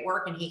great day at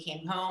work and he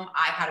came home,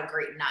 I had a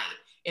great night.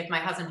 If my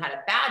husband had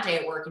a bad day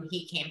at work and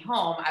he came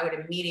home, I would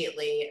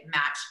immediately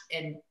match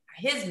in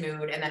his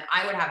mood, and then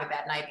I would have a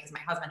bad night because my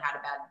husband had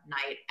a bad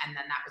night, and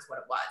then that was what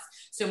it was.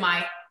 So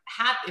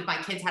if my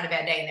kids had a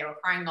bad day and they were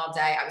crying all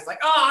day, I was like,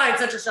 oh, I had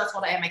such a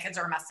stressful day and my kids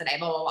are a mess today,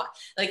 blah, blah, blah.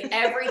 Like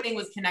everything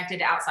was connected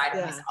to outside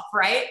of myself,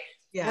 right?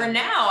 Yeah. Where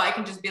now I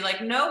can just be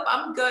like, nope,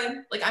 I'm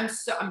good. Like, I'm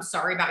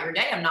sorry about your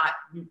day.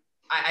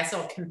 I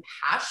still have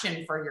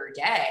compassion for your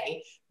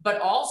day,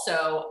 but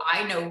also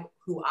I know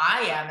who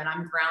I am and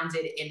I'm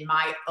grounded in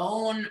my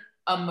own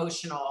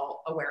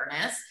emotional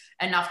awareness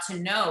enough to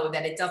know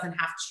that it doesn't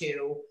have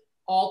to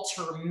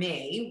alter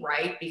me,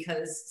 right?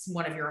 Because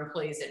one of your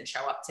employees didn't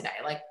show up today.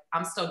 Like,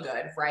 I'm still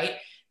good, right?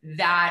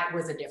 That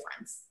was a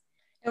difference.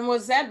 And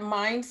was that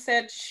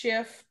mindset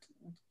shift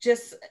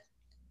just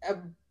a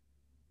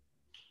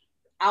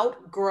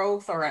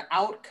outgrowth or an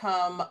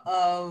outcome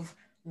of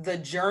the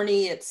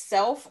journey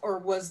itself, or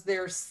was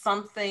there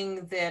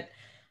something that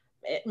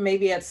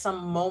maybe at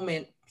some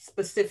moment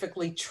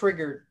specifically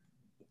triggered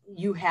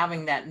you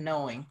having that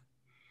knowing?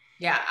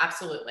 Yeah,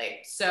 absolutely.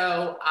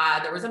 So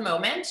there was a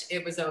moment,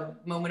 it was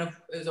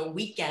a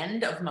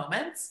weekend of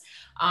moments.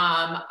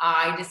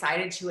 I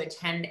decided to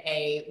attend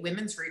a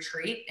women's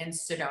retreat in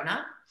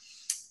Sedona.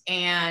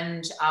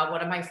 And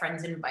one of my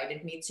friends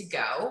invited me to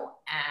go,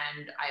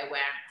 and I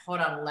went, hold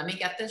on, let me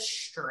get this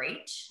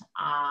straight.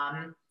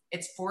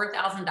 It's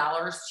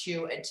 $4,000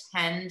 to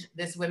attend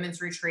this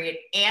women's retreat,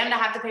 and I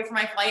have to pay for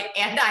my flight,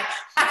 and I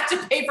have to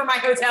pay for my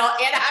hotel,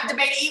 and I have to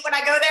pay to eat when I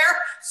go there.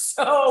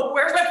 So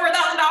where's my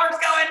 $4,000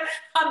 going?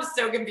 I'm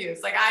so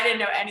confused. Like, I didn't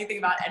know anything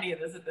about any of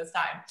this at this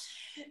time.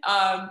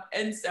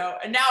 And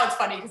now it's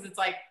funny because it's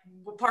like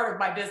part of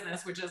my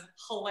business, which is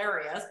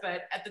hilarious.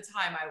 But at the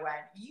time I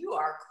went, you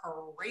are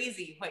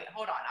crazy. Wait,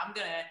 hold on. I'm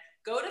going to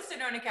go to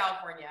Sedona,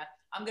 California.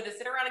 I'm going to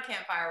sit around a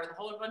campfire with a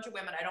whole bunch of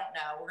women I don't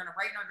know. We're going to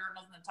write in our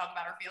journals and then talk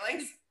about our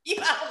feelings. You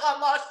have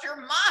lost your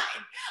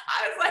mind.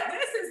 I was like,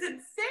 this is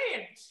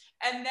insane.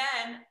 And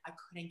then I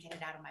couldn't get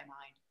it out of my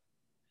mind.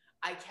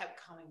 I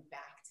kept coming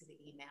back to the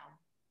email.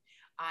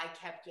 I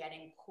kept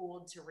getting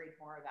pulled to read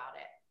more about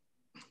it.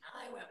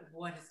 I went,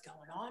 what is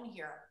going on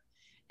here?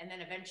 And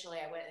then eventually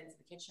I went into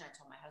the kitchen. I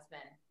told my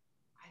husband,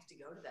 I have to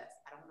go to this.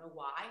 I don't know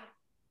why,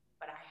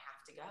 but I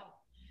have to go.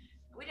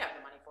 We didn't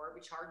have the money for it. We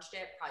charged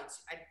it. Probably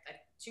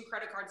two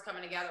credit cards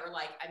coming together.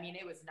 Like, I mean,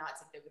 it was nuts.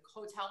 The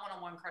hotel went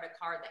on one credit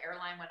card. The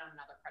airline went on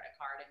another credit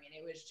card. I mean,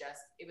 it was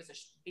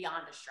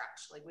beyond a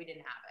stretch. Like, we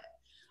didn't have it.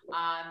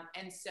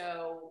 And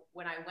so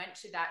when I went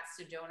to that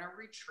Sedona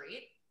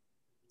retreat,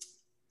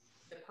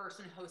 the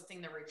person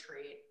hosting the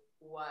retreat,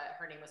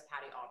 her name was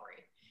Patty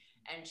Aubrey.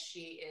 And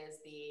she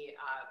is the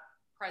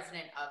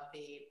president of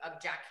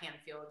Jack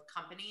Canfield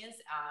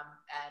Companies,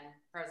 and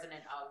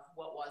president of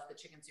what was the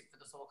Chicken Soup for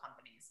the Soul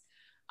Companies.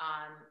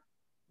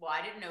 Well,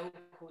 I didn't know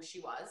who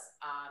she was.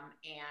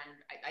 And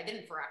I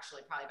didn't for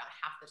actually probably about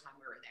half the time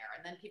we were there.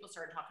 And then people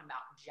started talking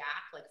about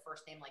Jack, like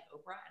first name like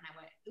Oprah. And I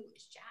went, who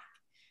is Jack?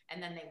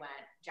 And then they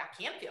went, Jack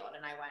Canfield.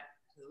 And I went,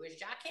 who is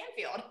Jack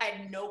Canfield? I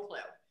had no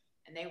clue.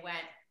 And they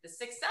went, the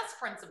Success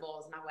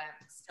Principles. And I went,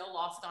 still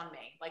lost on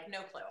me. Like,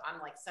 no clue. I'm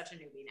like such a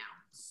newbie now.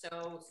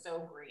 So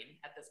green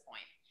at this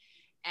point.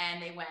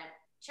 And they went,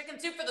 Chicken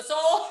Soup for the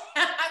Soul.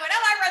 I went,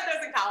 oh, I read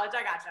those in college.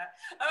 I gotcha.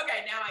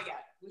 Okay, now I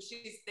get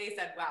it. They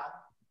said, wow,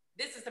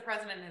 this is the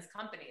president of his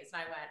companies.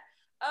 And I went,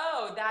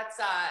 oh,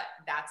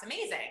 that's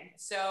amazing.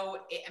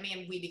 So,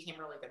 we became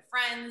really good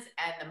friends.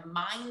 And the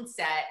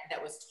mindset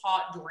that was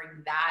taught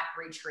during that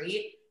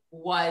retreat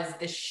was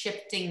the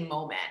shifting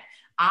moment.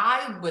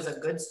 I was a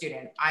good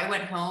student. I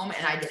went home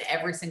and I did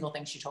every single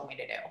thing she told me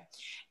to do.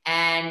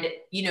 And,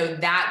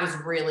 that was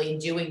really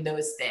doing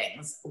those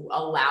things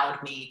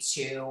allowed me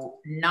to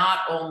not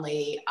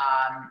only,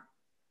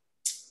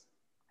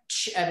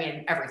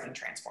 everything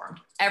transformed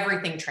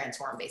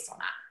based on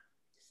that.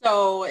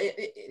 So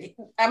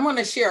I'm going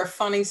to share a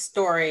funny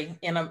story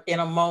in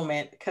a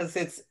moment, because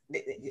it's,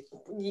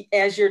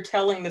 as you're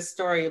telling the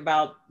story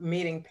about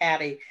meeting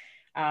Patty,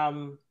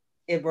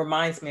 it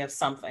reminds me of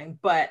something.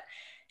 But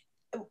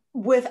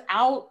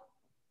without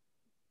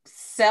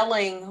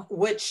selling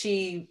what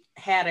she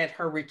had at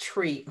her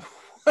retreat,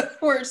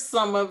 what were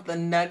some of the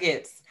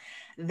nuggets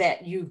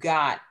that you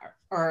got,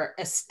 or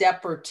a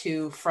step or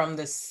two from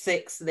the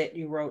 6 that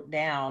you wrote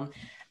down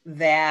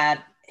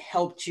that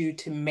helped you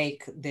to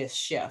make this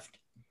shift?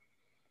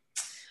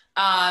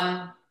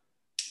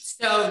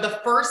 So the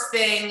first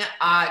thing,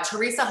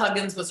 Teresa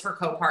Huggins was her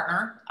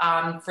co-partner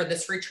for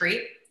this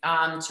retreat.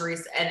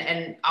 Teresa,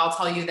 and I'll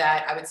tell you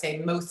that I would say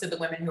most of the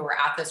women who were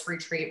at this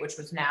retreat, which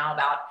was now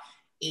about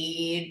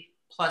 8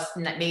 plus,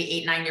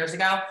 maybe 8-9 years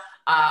ago,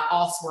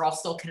 we're all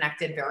still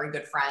connected, very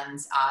good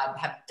friends,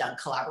 have done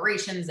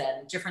collaborations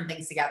and different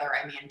things together.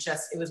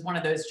 It was one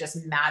of those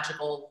just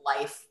magical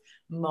life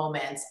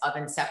moments of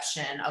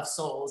inception of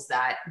souls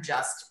that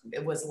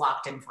it was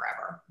locked in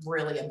forever.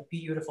 Really a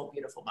beautiful,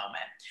 beautiful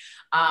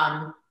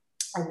moment.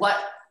 What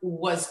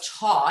was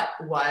taught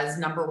was,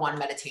 number one,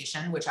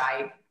 meditation, which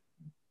I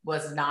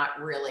was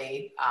not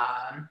really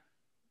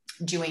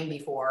doing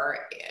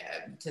before,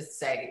 to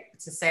say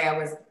I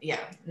was,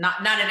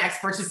 not an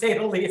expert, to say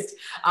the least.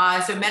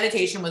 So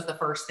meditation was the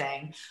first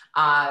thing.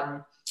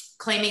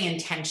 Claiming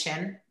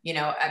intention,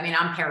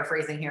 I'm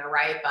paraphrasing here,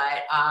 right?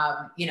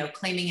 But,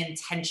 claiming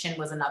intention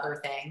was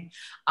another thing.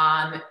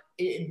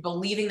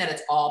 Believing that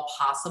it's all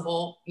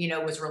possible,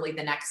 was really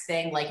the next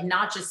thing. Like,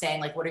 not just saying,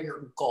 like, what are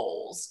your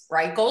goals,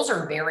 right? Goals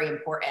are very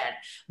important,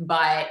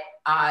 but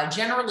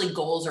generally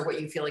goals are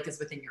what you feel like is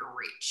within your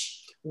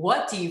reach,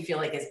 what do you feel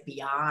like is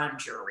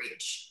beyond your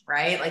reach,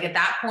 right? Like at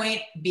that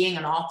point, being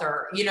an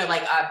author, doing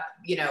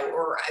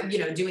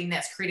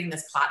this, creating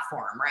this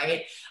platform,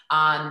 right?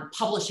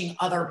 Publishing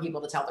other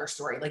people to tell their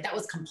story. Like that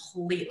was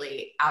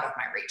completely out of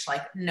my reach.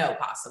 Like no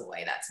possible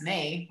way that's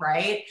me,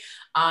 right?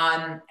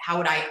 How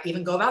would I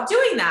even go about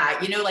doing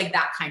that? Like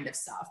that kind of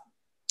stuff.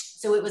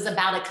 So it was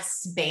about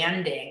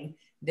expanding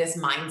this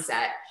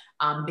mindset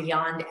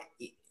beyond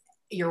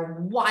your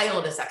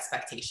wildest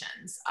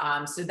expectations.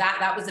 So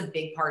that was a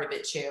big part of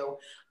it too.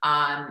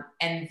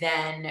 And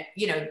then,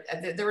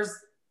 there was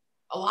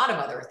a lot of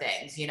other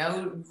things,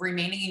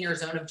 remaining in your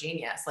zone of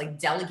genius, like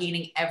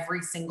delegating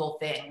every single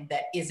thing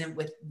that isn't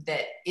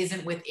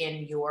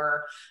within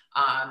your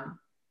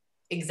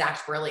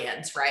exact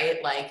brilliance,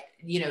 right? Like,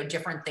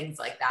 different things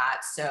like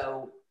that.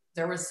 So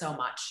there was so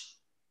much.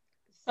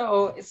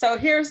 So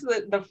here's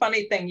the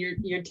funny thing.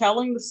 You're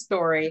telling the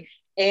story,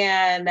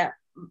 and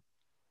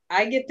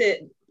I get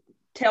to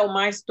tell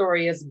my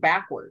story as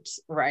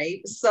backwards,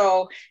 right?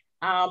 So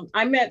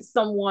I met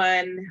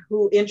someone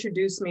who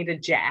introduced me to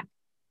Jack,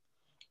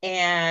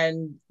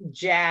 and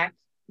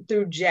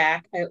through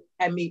Jack,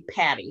 I meet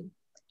Patty,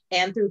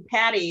 and through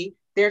Patty,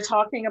 they're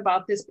talking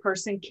about this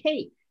person,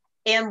 Kate,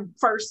 and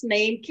first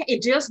name Kate,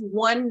 just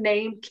one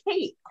name,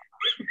 Kate.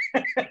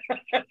 You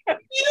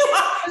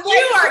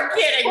are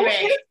kidding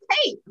me.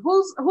 Kate?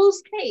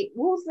 Who's Kate?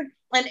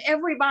 And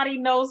everybody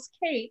knows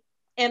Kate.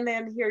 And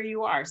then here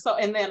you are. So,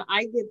 and then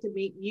I get to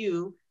meet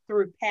you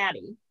through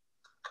Patty,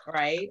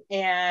 right?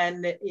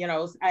 And, I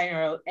don't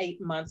know,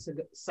 8 months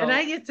ago. So, and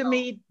I get to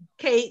meet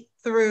Kate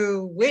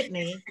through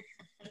Whitney.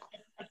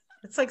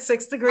 It's like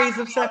 6 degrees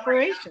of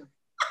separation.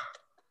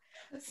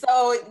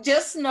 So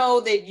just know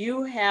that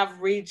you have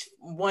reached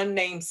one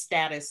name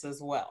status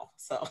as well.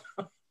 So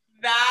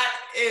that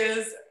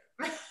is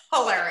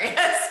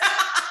hilarious.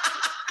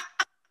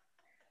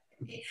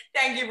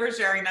 Thank you for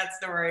sharing that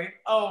story.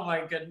 Oh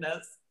my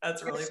goodness.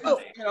 That's really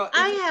funny.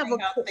 I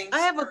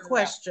have a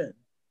question.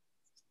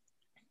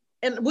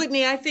 And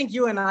Whitney, I think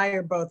you and I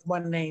are both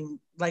one name,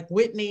 like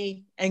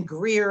Whitney and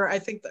Greer. I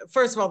think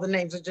first of all, the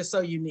names are just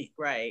so unique,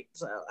 right?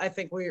 So I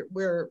think we're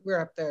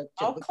up there.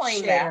 I'll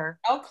claim that.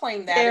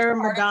 Cher,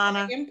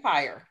 Madonna,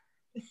 empire.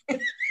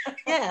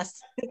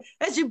 Yes,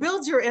 as you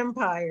build your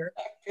empire.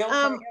 So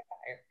I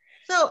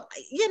have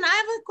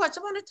a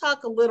question. I want to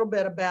talk a little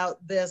bit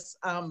about this.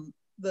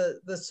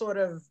 The sort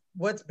of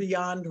what's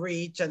beyond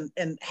reach and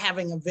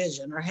having a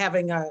vision or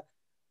having a,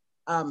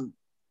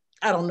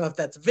 I don't know if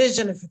that's a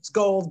vision, if it's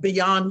goals,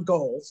 beyond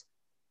goals,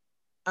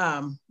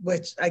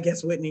 which I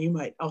guess, Whitney, you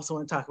might also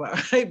want to talk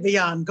about, right?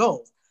 Beyond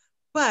goals.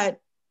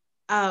 But,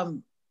 I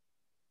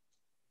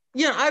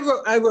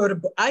wrote a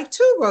book. I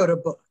too wrote a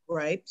book,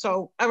 right?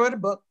 So I wrote a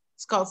book.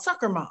 It's called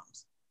Sucker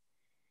Moms.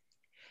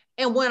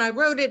 And when I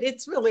wrote it,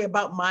 it's really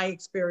about my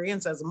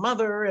experience as a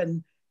mother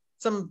and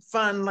some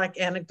fun, like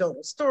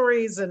anecdotal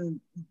stories and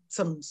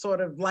some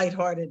sort of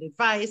lighthearted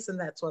advice and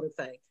that sort of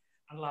thing.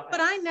 I love it. But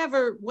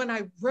when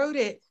I wrote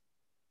it,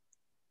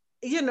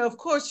 of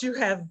course you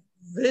have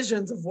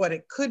visions of what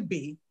it could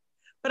be,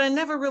 but I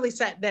never really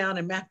sat down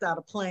and mapped out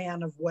a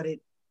plan of what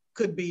it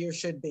could be or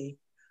should be.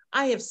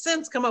 I have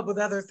since come up with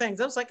other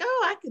things. I was like,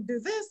 I could do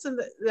this. And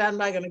I'm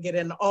not going to get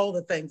into all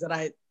the things that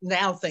I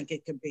now think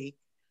it could be.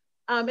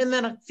 And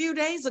then a few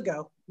days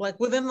ago, like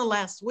within the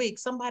last week,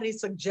 somebody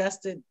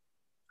suggested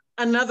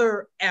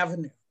another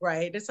avenue,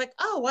 right? It's like,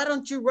 why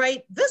don't you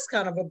write this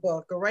kind of a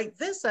book or write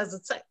this as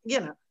So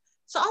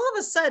all of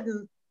a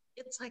sudden,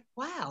 it's like,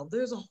 wow,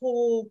 there's a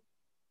whole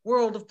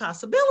world of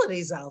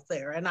possibilities out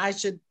there and I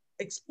should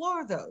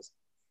explore those.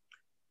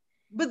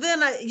 But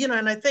then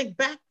and I think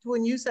back to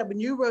when you said,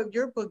 when you wrote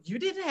your book, you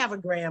didn't have a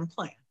grand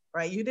plan,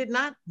 right? You did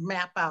not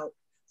map out.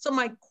 So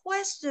my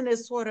question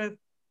is sort of,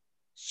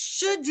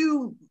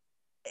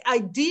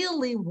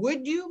 ideally,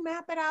 would you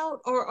map it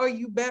out or are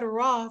you better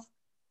off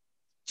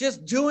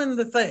just doing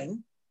the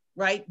thing,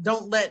 right?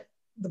 Don't let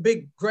the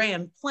big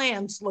grand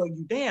plan slow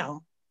you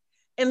down.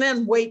 And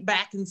then wait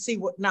back and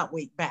see not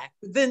wait back,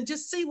 but then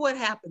just see what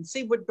happens,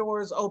 see what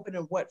doors open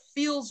and what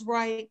feels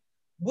right.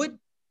 What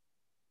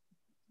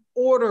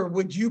order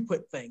would you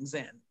put things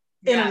in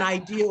an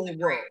ideal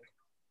world?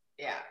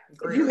 Yeah.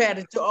 If you had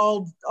it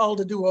all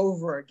to do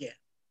over again.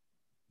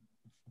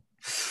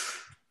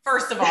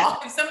 First of all,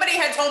 if somebody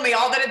had told me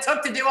all that it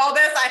took to do all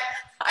this,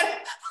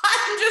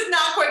 I'm just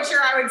not quite sure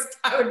I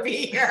would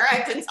be here. I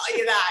have to tell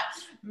you that.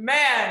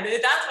 Man,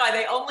 that's why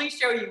they only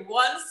show you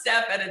one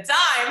step at a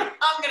time.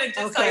 I'm going to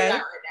just tell you that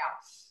right now.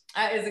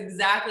 That is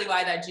exactly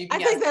why that GPS.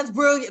 I think that's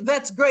brilliant.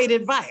 That's great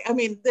advice. I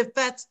mean, if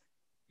that's,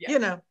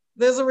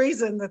 there's a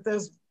reason that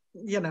there's,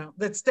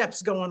 that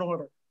steps go in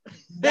order.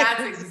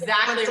 That's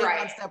exactly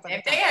right.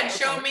 If they had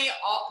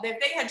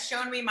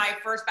shown me my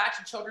first batch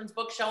of children's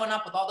books showing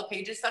up with all the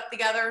pages stuck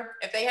together,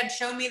 if they had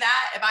shown me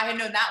that, if I had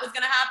known that was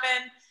going to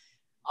happen,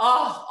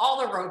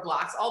 all the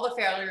roadblocks, all the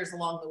failures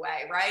along the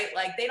way, right?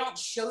 Like they don't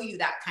show you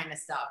that kind of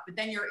stuff, but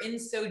then you're in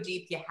so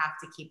deep, you have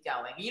to keep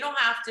going. You don't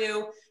have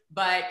to,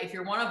 but if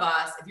you're one of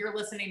us, if you're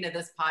listening to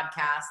this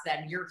podcast,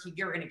 then you're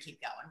going to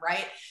keep going,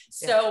 right?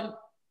 Yeah. So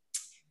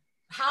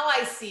how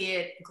I see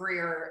it,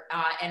 Greer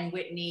and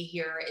Whitney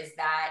here, is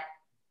that,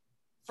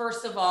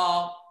 first of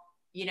all,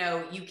 you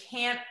know, you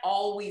can't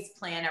always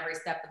plan every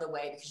step of the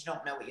way because you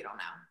don't know what you don't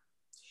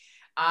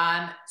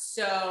know.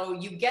 So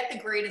you get the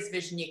greatest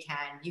vision you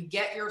can. You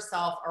get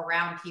yourself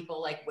around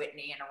people like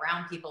Whitney and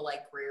around people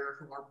like Greer,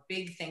 who are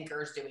big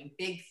thinkers, doing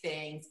big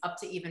things, up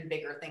to even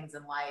bigger things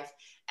in life.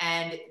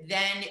 And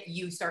then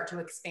you start to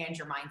expand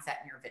your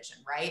mindset and your vision,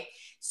 right?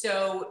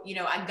 So, you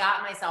know, I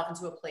got myself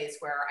into a place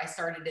where I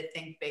started to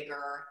think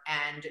bigger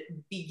and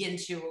begin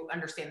to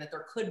understand that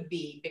there could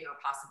be bigger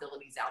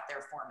possibilities out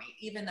there for me,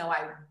 even though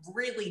I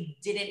really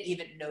didn't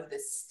even know the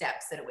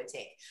steps that it would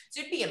take.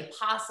 So it'd be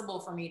impossible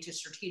for me to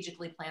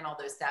strategically plan all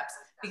those steps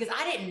because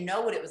I didn't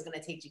know what it was going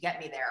to take to get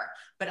me there.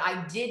 But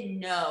I did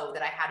know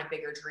that I had a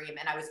bigger dream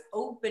and I was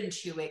open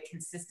to it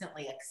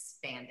consistently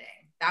expanding.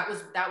 That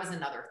was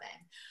another thing.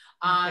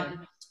 Okay.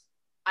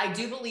 I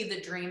do believe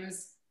that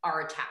dreams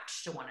are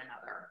attached to one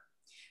another.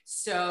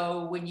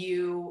 So when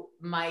you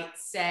might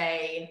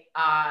say,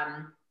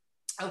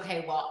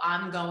 okay, well,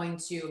 I'm going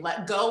to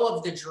let go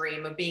of the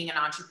dream of being an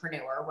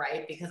entrepreneur,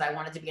 right? Because I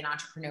wanted to be an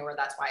entrepreneur.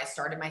 That's why I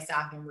started my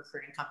staffing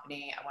recruiting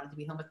company. I wanted to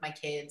be home with my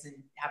kids and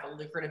have a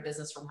lucrative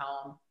business from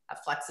home, have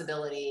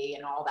flexibility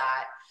and all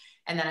that.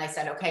 And then I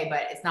said, okay,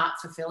 but it's not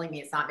fulfilling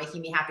me. It's not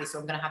making me happy. So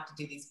I'm going to have to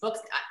do these books.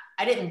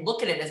 I didn't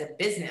look at it as a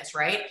business,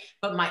 right?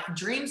 But my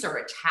dreams are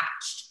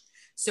attached.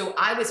 So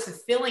I was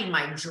fulfilling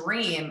my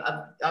dream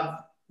of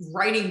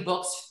writing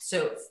books.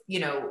 So, you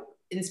know,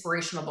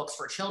 inspirational books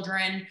for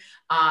children.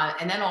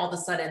 And then all of a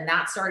sudden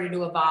that started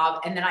to evolve.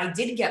 And then I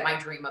did get my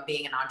dream of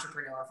being an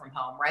entrepreneur from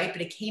home, right?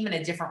 But it came in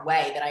a different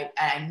way that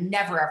I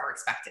never, ever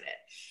expected it.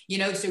 You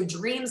know, so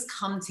dreams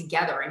come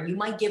together and you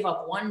might give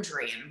up one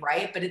dream,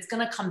 right? But it's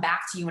going to come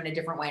back to you in a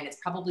different way. And it's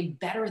probably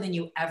better than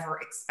you ever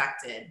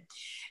expected.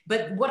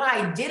 But what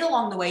I did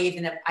along the way,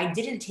 even if I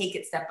didn't take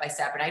it step by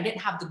step and I didn't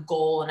have the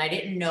goal and I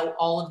didn't know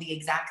all of the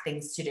exact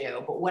things to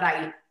do, but what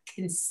I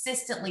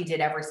consistently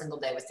did every single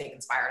day was take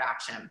inspired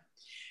action.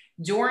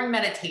 During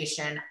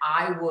meditation,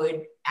 I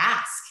would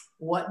ask,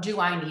 what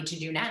do I need to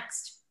do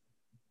next?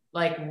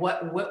 Like,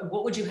 what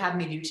would you have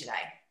me do today?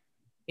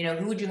 You know,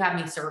 who would you have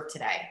me serve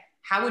today?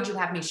 How would you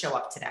have me show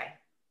up today?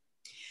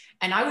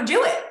 And I would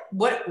do it.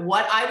 What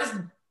I was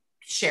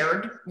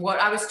shared, what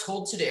I was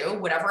told to do,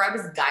 whatever I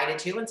was guided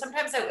to. And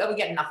sometimes I would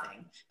get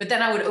nothing, but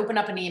then I would open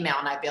up an email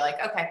and I'd be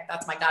like, okay,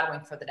 that's my God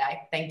wink for the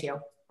day. Thank you.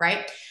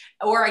 Right.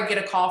 Or I'd get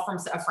a call from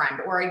a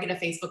friend or I'd get a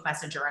Facebook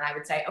Messenger and I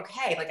would say,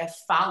 okay, like I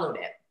followed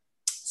it.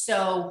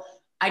 So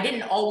I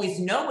didn't always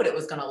know what it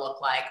was going to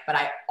look like, but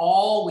I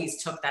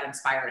always took that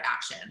inspired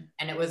action.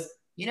 And it was,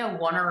 you know,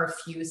 one or a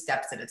few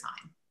steps at a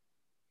time.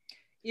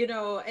 You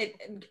know,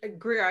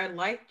 Greer, I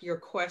like your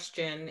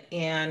question,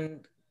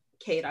 and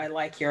Kate, I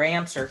like your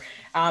answer.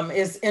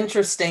 It's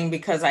interesting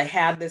because I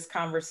had this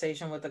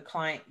conversation with a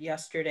client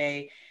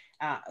yesterday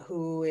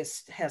who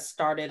has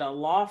started a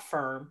law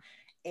firm.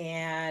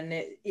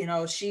 And, you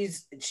know,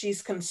 she's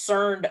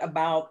concerned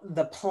about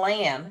the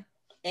plan.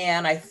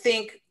 And I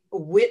think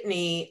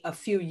Whitney a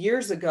few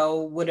years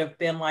ago would have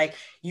been like,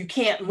 you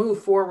can't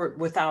move forward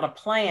without a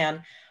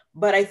plan.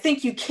 But I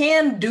think you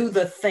can do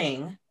the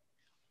thing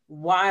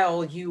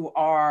while you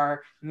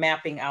are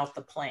mapping out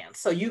the plan.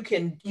 So you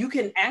can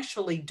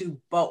actually do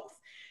both.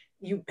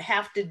 You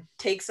have to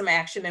take some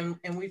action.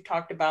 And we've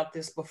talked about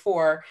this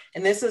before.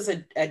 And this is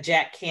a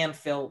Jack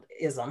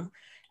Canfield-ism.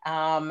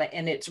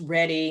 And it's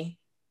ready,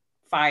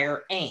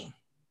 fire, aim,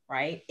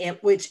 right?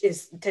 Which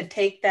is to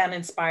take that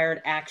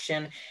inspired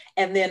action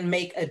and then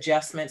make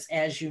adjustments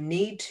as you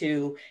need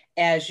to,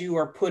 as you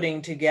are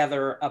putting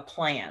together a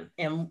plan.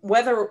 And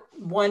whether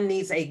one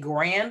needs a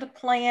grand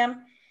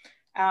plan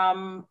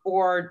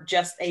or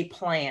just a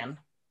plan,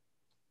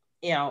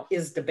 you know,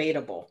 is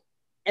debatable.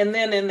 And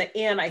then in the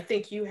end, I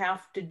think you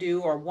have to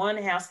do, or one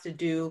has to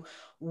do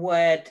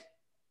what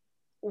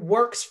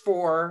works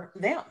for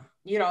them,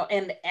 you know,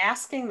 and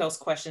asking those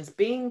questions,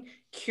 being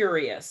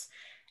curious.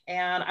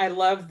 And I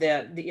love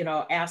that, you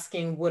know,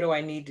 asking, what do I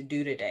need to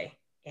do today?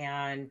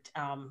 And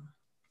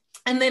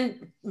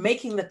then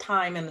making the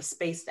time and the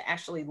space to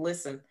actually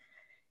listen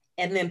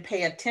and then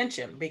pay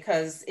attention,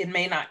 because it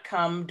may not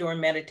come during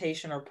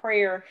meditation or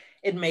prayer.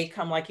 It may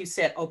come, like you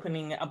said,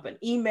 opening up an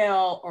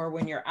email or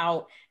when you're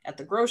out at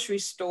the grocery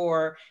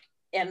store.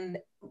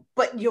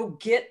 But you'll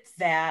get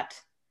that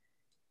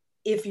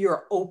if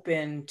you're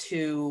open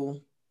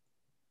to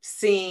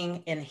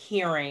seeing and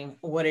hearing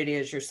what it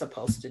is you're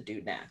supposed to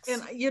do next.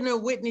 And, you know,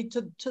 Whitney,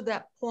 to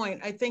that point,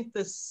 I think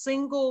the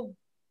single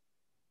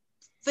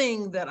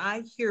thing that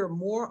I hear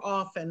more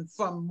often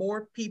from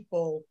more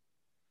people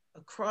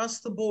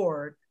across the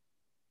board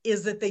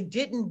is that they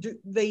didn't do,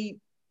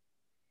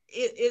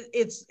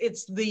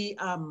 it's the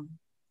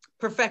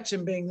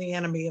perfection being the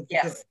enemy of the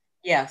good.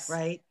 Yes.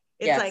 Right?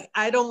 It's like,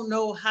 I don't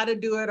know how to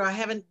do it, or I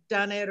haven't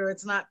done it, or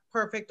it's not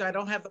perfect, or I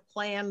don't have the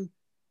plan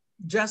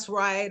just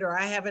right, or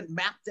I haven't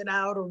mapped it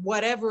out, or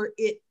whatever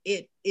it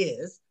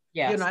is.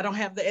 Yes. You know, I don't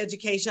have the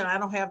education, I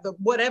don't have the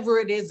whatever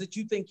it is that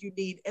you think you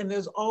need, and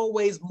there's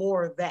always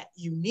more that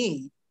you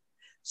need.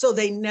 So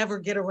they never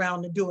get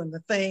around to doing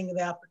the thing,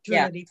 the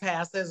opportunity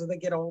passes, or they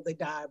get old, they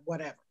die,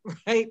 whatever,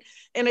 right?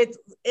 And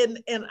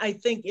and I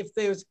think if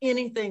there's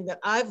anything that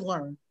I've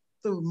learned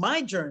through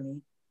my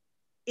journey,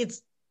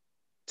 it's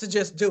to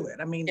just do it.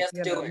 I mean,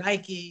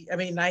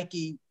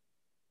 Nike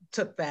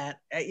took that,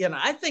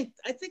 I think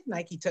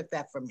Nike took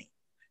that from me,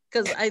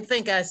 because I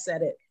think I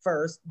said it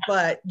first,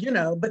 but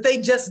but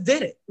they just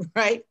did it,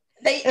 right?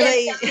 They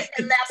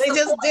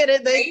just did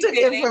it. They took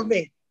it from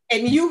me.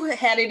 And you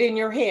had it in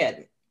your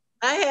head.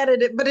 I had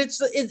it, but it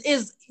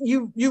is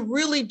you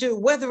really do,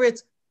 whether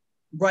it's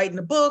writing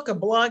a book or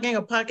blogging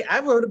or podcast. I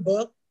wrote a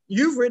book,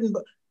 you've written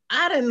book.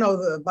 I didn't know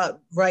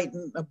about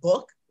writing a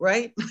book,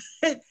 right?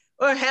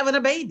 Or having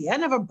a baby. I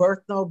never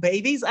birthed no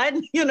babies.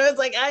 It's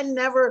like I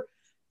never,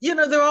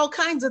 there are all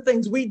kinds of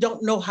things we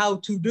don't know how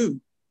to do.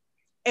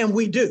 And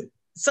we do.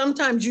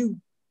 Sometimes you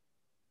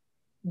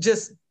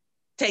just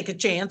take a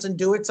chance and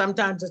do it.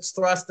 Sometimes it's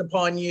thrust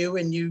upon you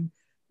and you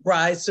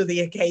rise to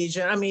the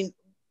occasion. I mean,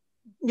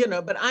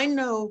 but I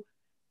know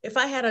if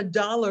I had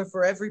 $1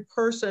 for every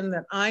person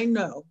that I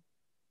know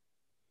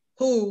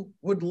who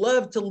would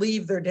love to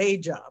leave their day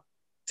job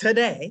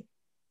today,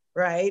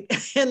 right?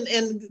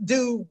 And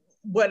do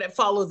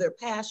follow their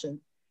passion,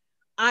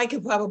 I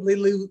could probably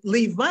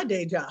leave my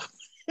day job.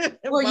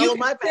 Well, you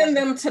can send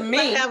them to me.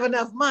 I have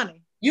enough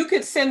money. You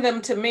could send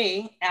them to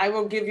me. I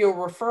will give you a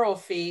referral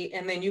fee,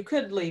 and then you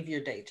could leave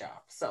your day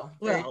job. So,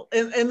 well,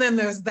 and then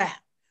there's that.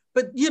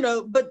 But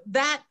but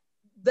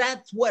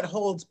that's what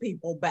holds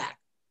people back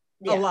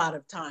a lot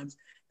of times.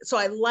 So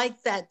I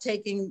like that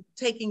taking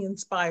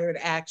inspired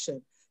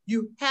action.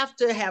 You have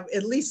to have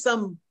at least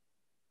some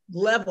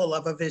level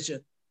of a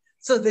vision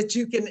so that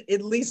you can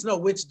at least know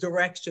which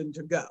direction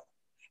to go.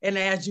 And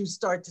as you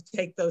start to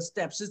take those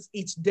steps, it's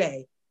each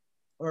day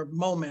or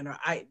moment or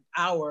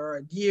hour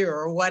or year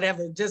or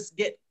whatever, just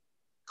get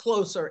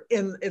closer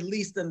at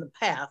least in the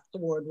path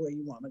toward where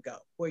you want to go,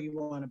 where you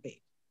want to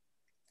be.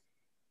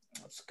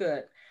 That's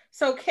good.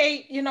 So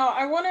Kate,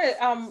 I want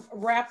to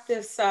wrap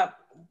this up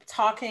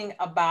talking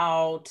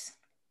about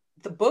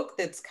the book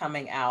that's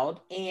coming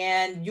out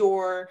and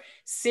your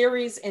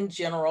series in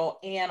general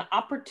and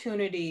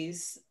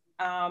opportunities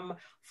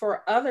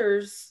for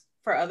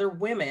other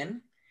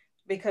women,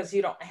 because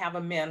you don't have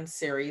a men's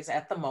series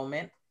at the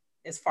moment,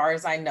 as far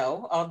as I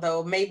know,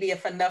 although maybe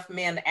if enough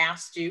men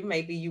asked you,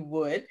 maybe you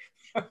would,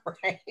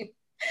 right?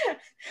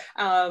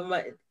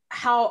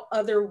 How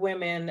other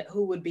women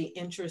who would be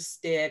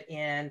interested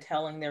in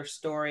telling their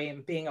story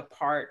and being a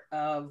part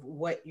of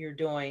what you're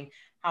doing,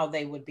 how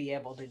they would be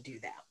able to do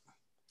that.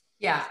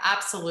 Yeah,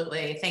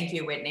 absolutely. Thank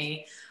you,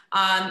 Whitney.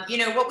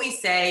 What we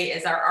say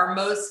is our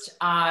most,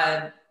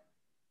 the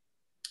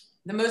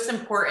most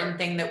important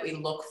thing that we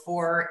look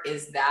for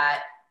is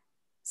that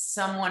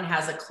someone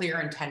has a clear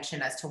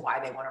intention as to why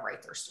they want to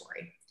write their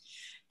story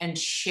and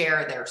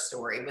share their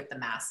story with the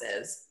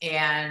masses.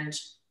 And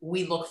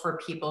we look for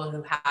people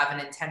who have an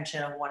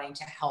intention of wanting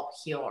to help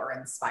heal or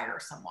inspire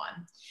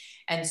someone.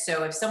 And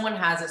so if someone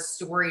has a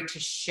story to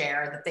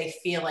share that they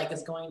feel like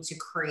is going to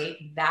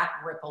create that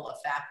ripple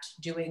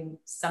effect, doing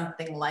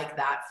something like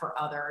that for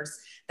others,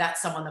 that's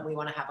someone that we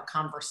want to have a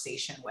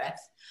conversation with.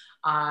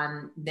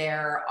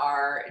 There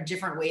are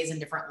different ways and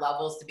different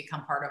levels to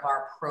become part of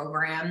our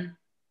program.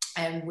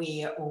 And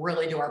we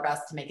really do our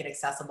best to make it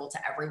accessible to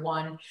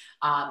everyone.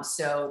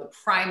 So the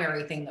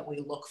primary thing that we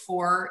look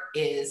for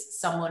is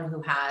someone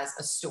who has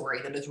a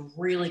story that is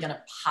really going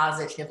to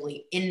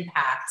positively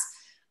impact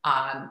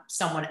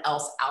someone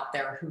else out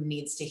there who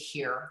needs to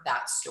hear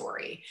that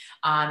story.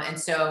 And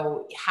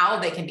so how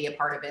they can be a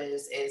part of it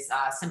is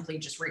simply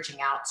just reaching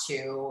out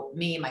to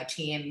me, my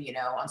team,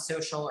 on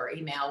social or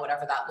email,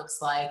 whatever that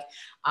looks like.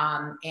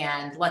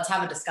 And let's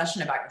have a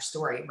discussion about your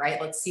story, right?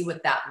 Let's see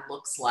what that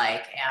looks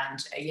like. And,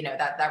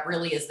 that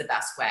really is the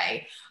best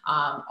way.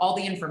 All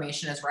the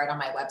information is right on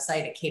my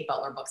website at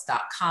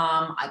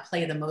katebutlerbooks.com. I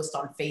play the most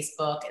on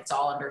Facebook. It's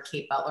all under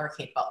Kate Butler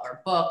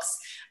Books.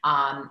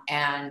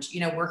 And,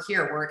 we're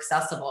here, we're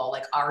accessible.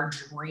 Like, our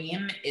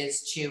dream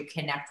is to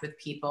connect with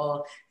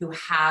people who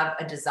have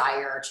a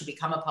desire to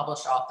become a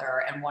published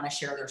author and want to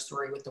share their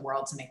story with the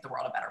world to make the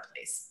world a better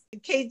place.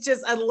 Kate,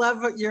 I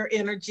love your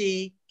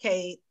energy,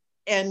 Kate.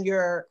 And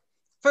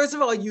first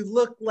of all, you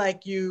look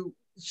like you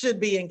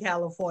should be in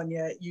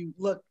California. You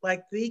look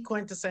like the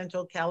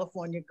quintessential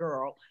California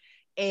girl.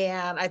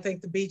 And I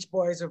think the Beach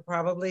Boys are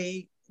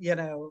probably,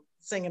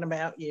 singing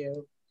about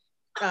you.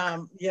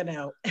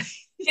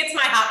 It's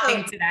my hot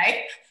thing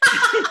today.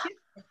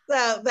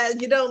 So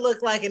that you don't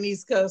look like an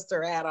East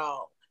Coaster at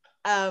all.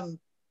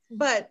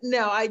 But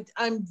no,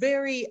 I'm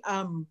very,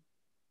 I'm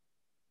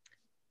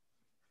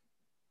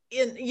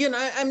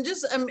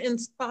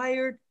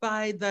inspired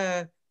by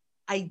the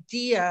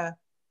idea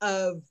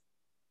of,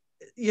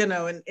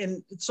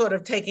 and sort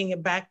of taking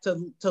it back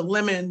to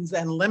lemons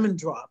and lemon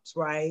drops,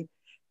 right?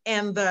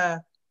 And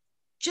the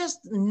just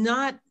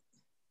not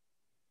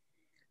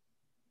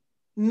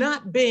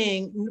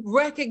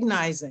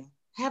recognizing,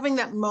 having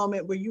that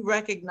moment where you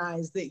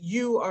recognize that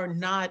you are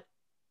not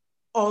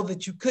all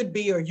that you could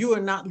be, or you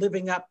are not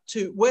living up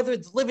to, whether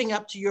it's living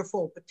up to your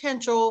full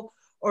potential,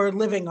 or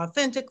living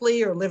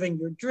authentically, or living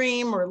your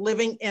dream, or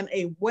living in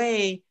a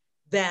way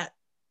that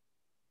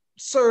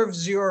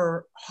serves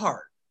your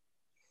heart.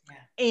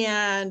 Yeah.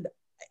 And,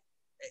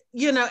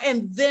 you know,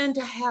 and then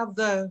to have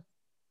the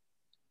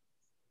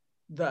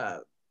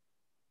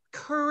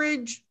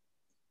courage,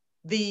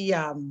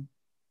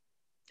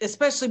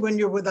 especially when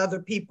you're with other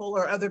people,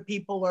 or other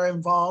people are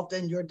involved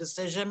in your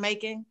decision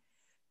making,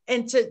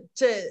 and to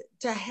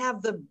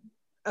have the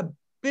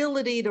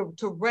ability to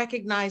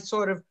recognize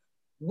sort of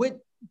what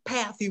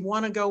path you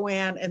want to go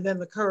in, and then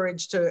the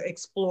courage to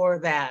explore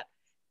that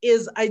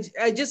is,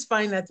 I just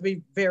find that to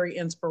be very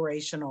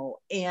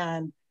inspirational.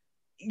 And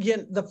you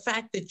know, the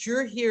fact that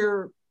you're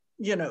here,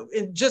 you know,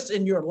 just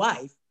in your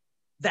life,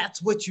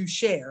 that's what you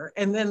share,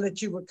 and then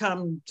that you would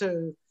come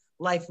to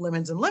Life,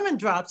 Lemons, and Lemon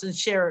Drops and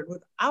share it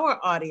with our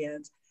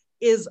audience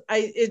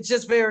it's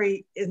just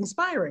very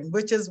inspiring,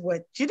 which is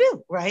what you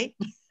do, right?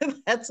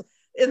 that's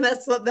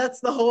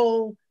the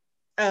whole,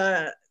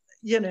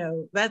 you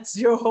know, that's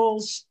your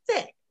whole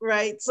shtick,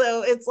 right?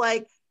 So it's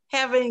like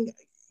having,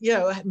 you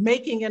know,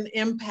 making an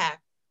impact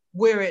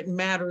where it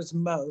matters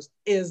most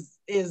is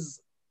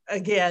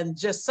again,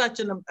 just such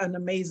an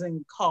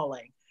amazing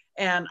calling.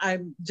 And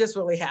I'm just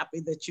really happy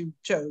that you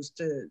chose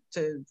to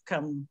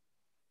come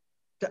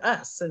to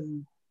us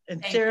and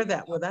share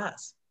that with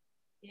us.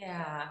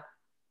 Yeah.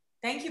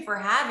 Thank you for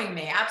having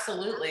me.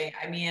 Absolutely.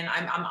 I mean,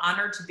 I'm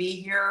honored to be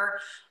here,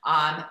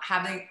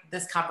 having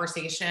this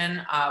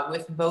conversation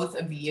with both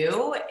of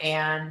you.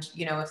 And,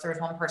 you know, if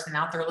there's one person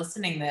out there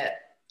listening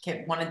that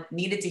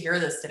needed to hear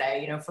this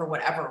today, you know, for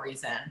whatever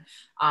reason,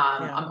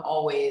 I'm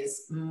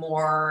always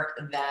more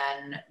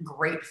than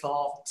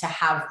grateful to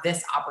have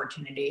this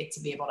opportunity to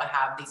be able to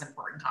have these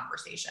important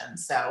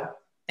conversations. So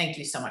thank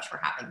you so much for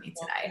having me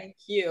today. Well, thank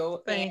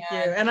you. Thank you.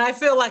 And I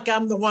feel like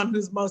I'm the one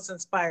who's most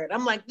inspired.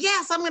 I'm like,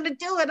 yes, I'm going to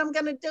do it. I'm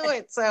going to do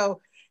it. So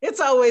it's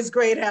always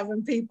great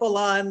having people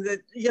on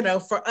that, you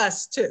know, for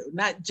us too,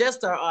 not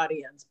just our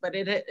audience, but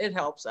it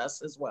helps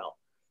us as well.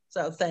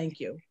 So thank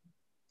you.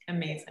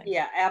 Amazing.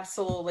 Yeah,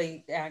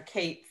 absolutely.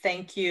 Kate,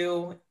 thank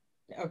you.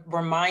 A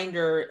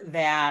reminder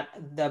that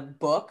the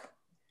book,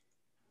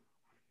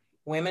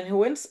 Women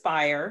Who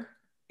Inspire,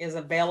 is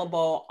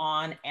available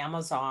on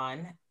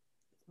Amazon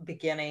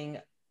beginning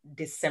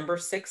December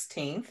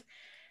 16th.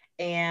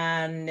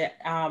 And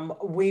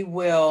we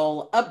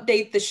will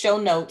update the show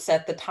notes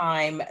at the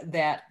time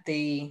that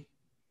the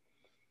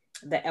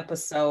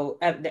episode,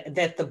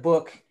 that the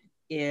book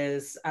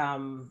is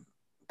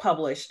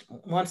published.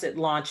 Once it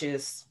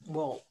launches,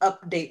 we'll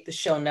update the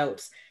show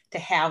notes to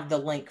have the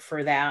link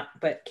for that.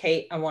 But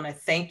Kate, I want to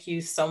thank you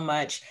so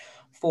much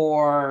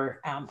for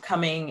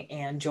coming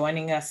and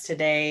joining us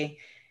today.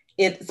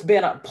 It's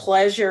been a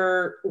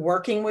pleasure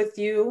working with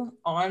you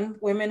on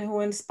Women Who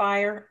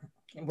Inspire,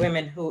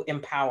 Women Who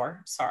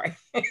Empower, sorry.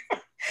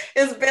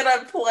 It's been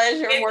a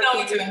pleasure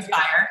working to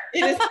inspire.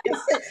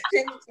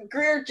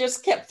 Greer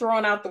just kept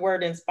throwing out the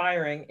word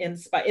inspiring.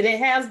 It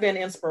has been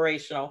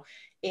inspirational.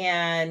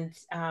 And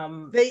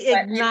they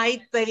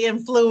ignite, they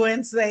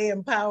influence, they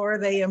empower,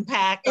 they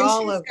impact,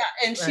 all of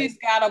it. And she's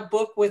got a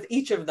book with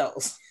each of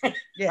those,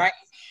 yes. Right?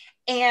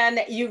 And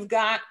you've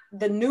got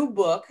the new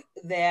book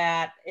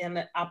that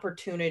an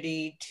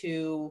opportunity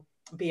to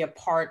be a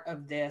part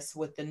of this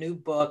with the new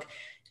book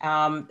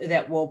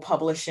that will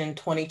publish in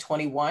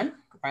 2021,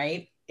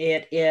 right?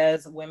 It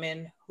is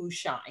Women Who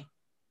Shine.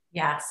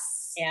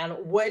 Yes. And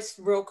what's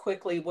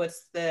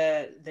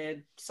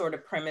the sort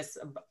of premise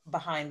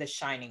behind the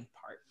shining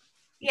part?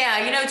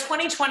 Yeah, you know,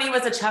 2020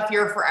 was a tough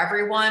year for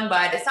everyone,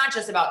 but it's not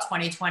just about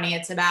 2020.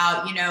 It's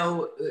about, you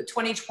know,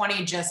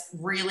 2020 just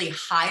really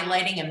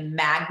highlighting and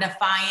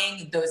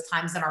magnifying those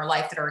times in our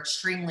life that are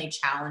extremely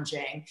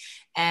challenging.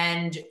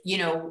 And, you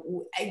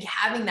know,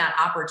 having that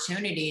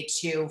opportunity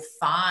to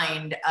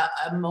find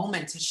a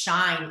moment to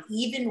shine,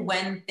 even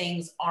when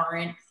things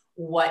aren't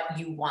what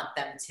you want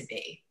them to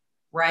be.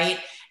 Right.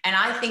 And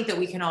I think that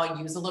we can all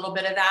use a little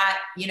bit of that,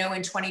 you know,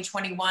 in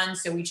 2021.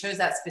 So we chose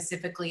that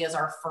specifically as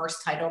our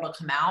first title to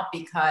come out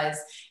because,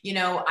 you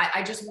know,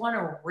 I just want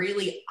to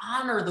really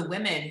honor the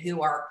women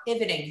who are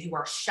pivoting, who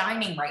are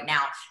shining right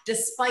now,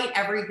 despite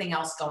everything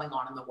else going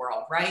on in the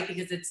world. Right.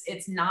 Because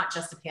it's not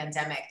just a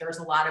pandemic. There's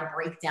a lot of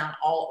breakdown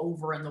all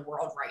over in the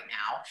world right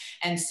now.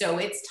 And so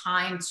it's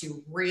time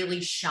to really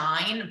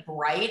shine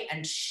bright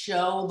and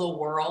show the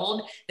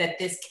world that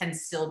this can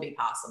still be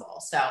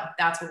possible. So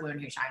that's what Women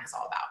Who Shine is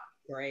all about.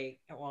 Great.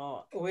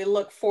 Well, we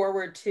look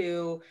forward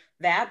to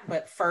that.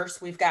 But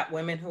first, we've got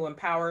Women Who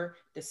Empower,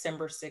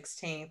 December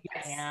 16th.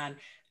 Yes. And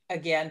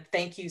again,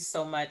 thank you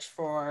so much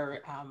for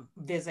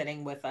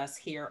visiting with us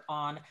here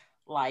on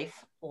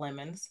Life,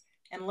 Lemons,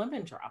 and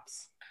Lemon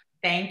Drops.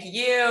 Thank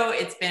you.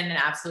 It's been an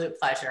absolute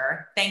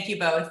pleasure. Thank you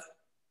both.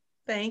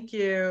 Thank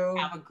you.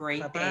 Have a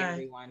great Bye-bye. day,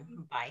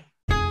 everyone. Bye.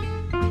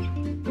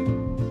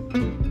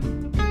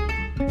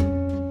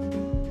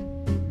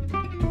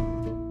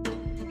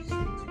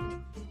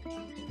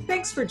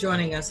 Thanks for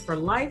joining us for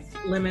Life,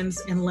 Lemons,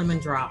 and Lemon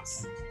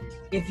Drops.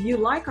 If you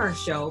like our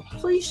show,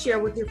 please share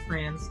with your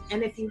friends.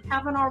 And if you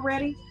haven't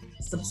already,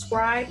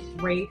 subscribe,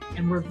 rate,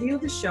 and review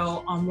the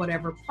show on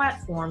whatever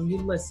platform you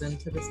listen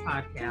to this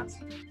podcast.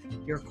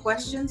 Your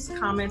questions,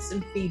 comments,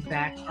 and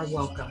feedback are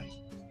welcome.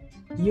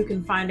 You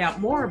can find out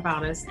more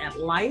about us at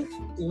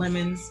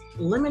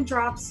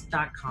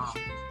lifelemonslemondrops.com.